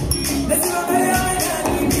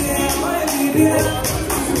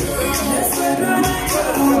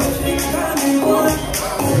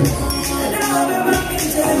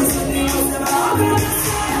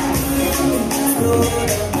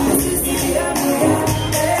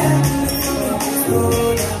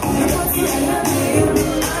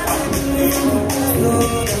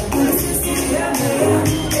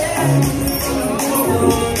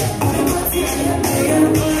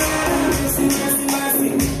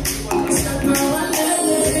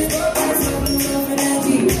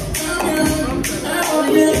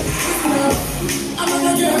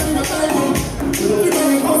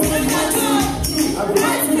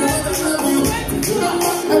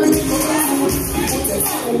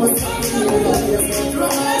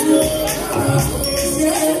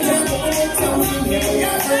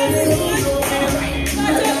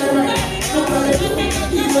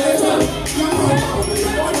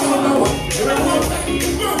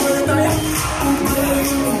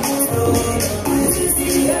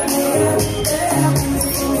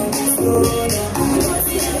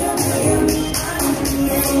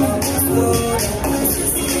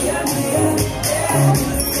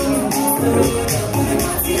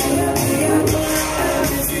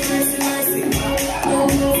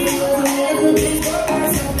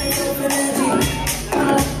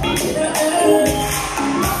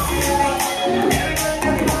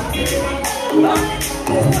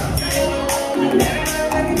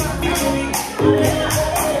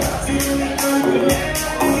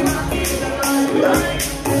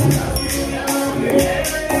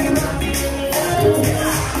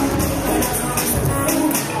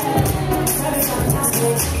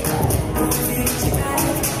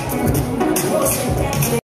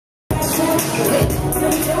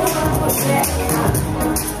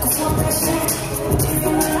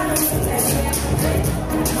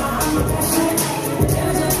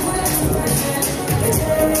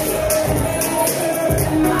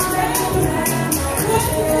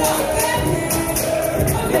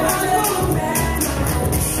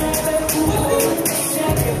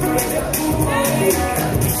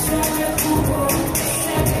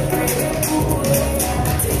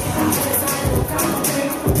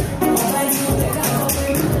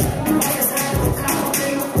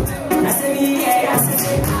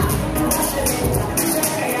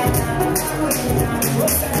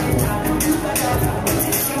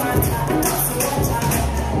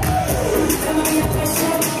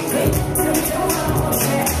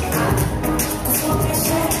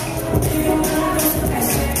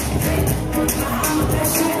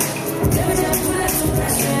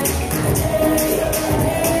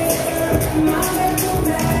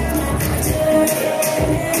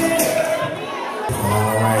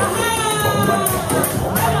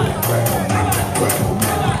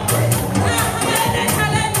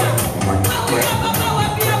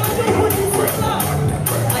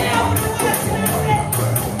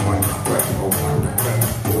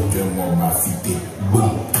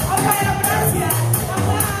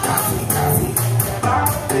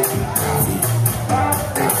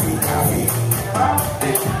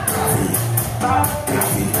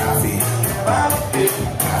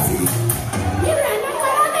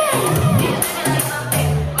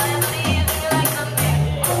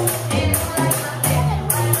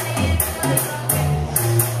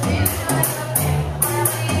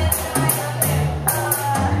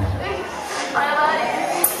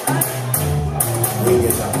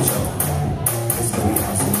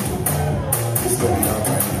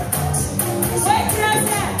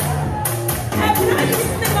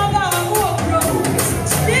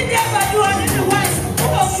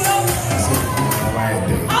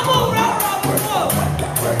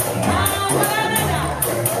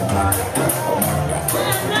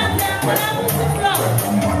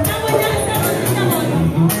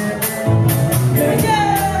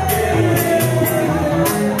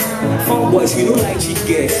Boys, we don't like cheap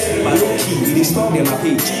girls, but low key, we dey stalk them a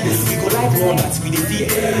page. We go like one that we dey fear.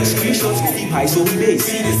 Screenshots we keep high, so we base.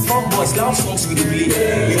 Fuck boys, loud songs we dey play.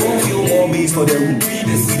 We won't feel more bass for the room. We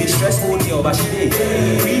dey stress all day, but she dey.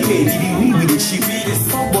 Prepaid, we dey cheap.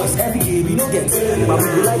 Fuck boys, every day we don't get. But we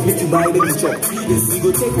go like me to buy baby chop. We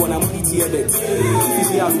go take one and money tier bet. If you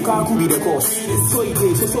say Lukaku be the cost. So it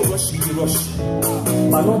is, so rush, we dey rush.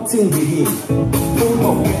 But nothing begin. Hold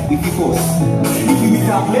up, if you force. If you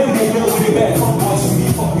can play, we know the best. Fuck boys, we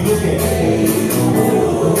fuck, we don't care.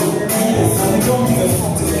 And we don't give a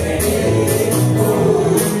fuck to the end.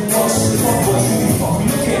 Fuck boys, we fuck, we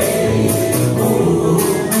don't care.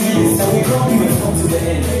 And we don't give a fuck to the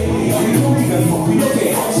end. And we don't give a fuck, we don't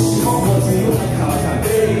care. Fuck boys, we don't like our time.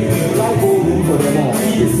 We go like go room for them all.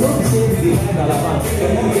 It's not the same with the hand of the band.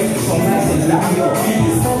 And we get some nice and lucky up.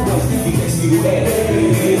 Fuck boys, if you catch me, you there.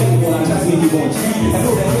 We don't want to just make you watch. I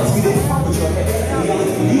know that just we don't fuck with your head.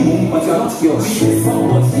 You, but you're not yours. Fuck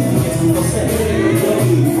boys, if you get me, you don't send. You don't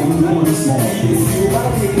need from no one to see. small. You buy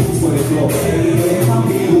tables for the club, they can't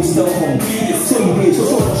be able to sell home. So you pay, so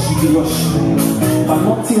rush, you rush. But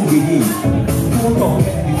nothing within. Don't talk,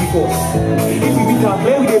 because if we can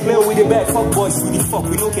play with the bad fuck boys, we the fuck,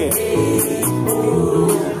 we don't care.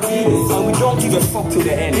 And we don't give a fuck till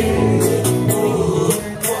the end.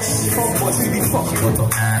 Fuck boys, we be fuck.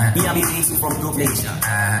 Me and me easy from dope nation.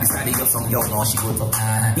 Decided got some girl, now she go top.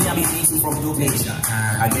 Me and me easy from dope nation.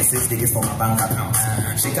 I guess it's tickets for my bank account.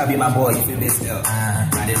 She can be my boy if you miss girl.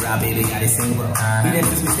 Got it right, baby, got it single. He then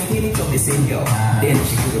just mistakenly took the same girl. Then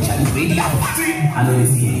she go to Charlie radio. I know they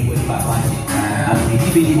see anybody but watching. I know they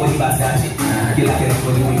give anybody but watching. They like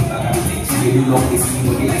everybody when you back at the she do long, they see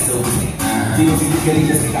what they like so busy. They don't feel getting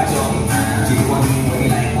just like a job. She do want me what they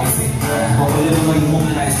like once it. But for the money,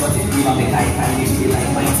 woman, I got it. You have the guy, I wish they like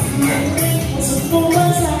my team, yeah. So for one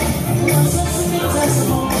side, one side, that's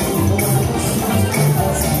all.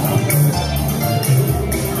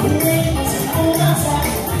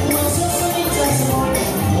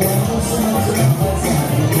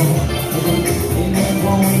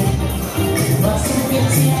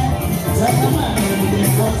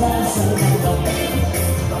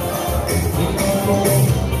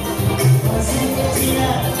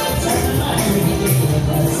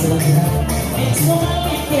 It's what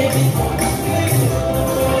I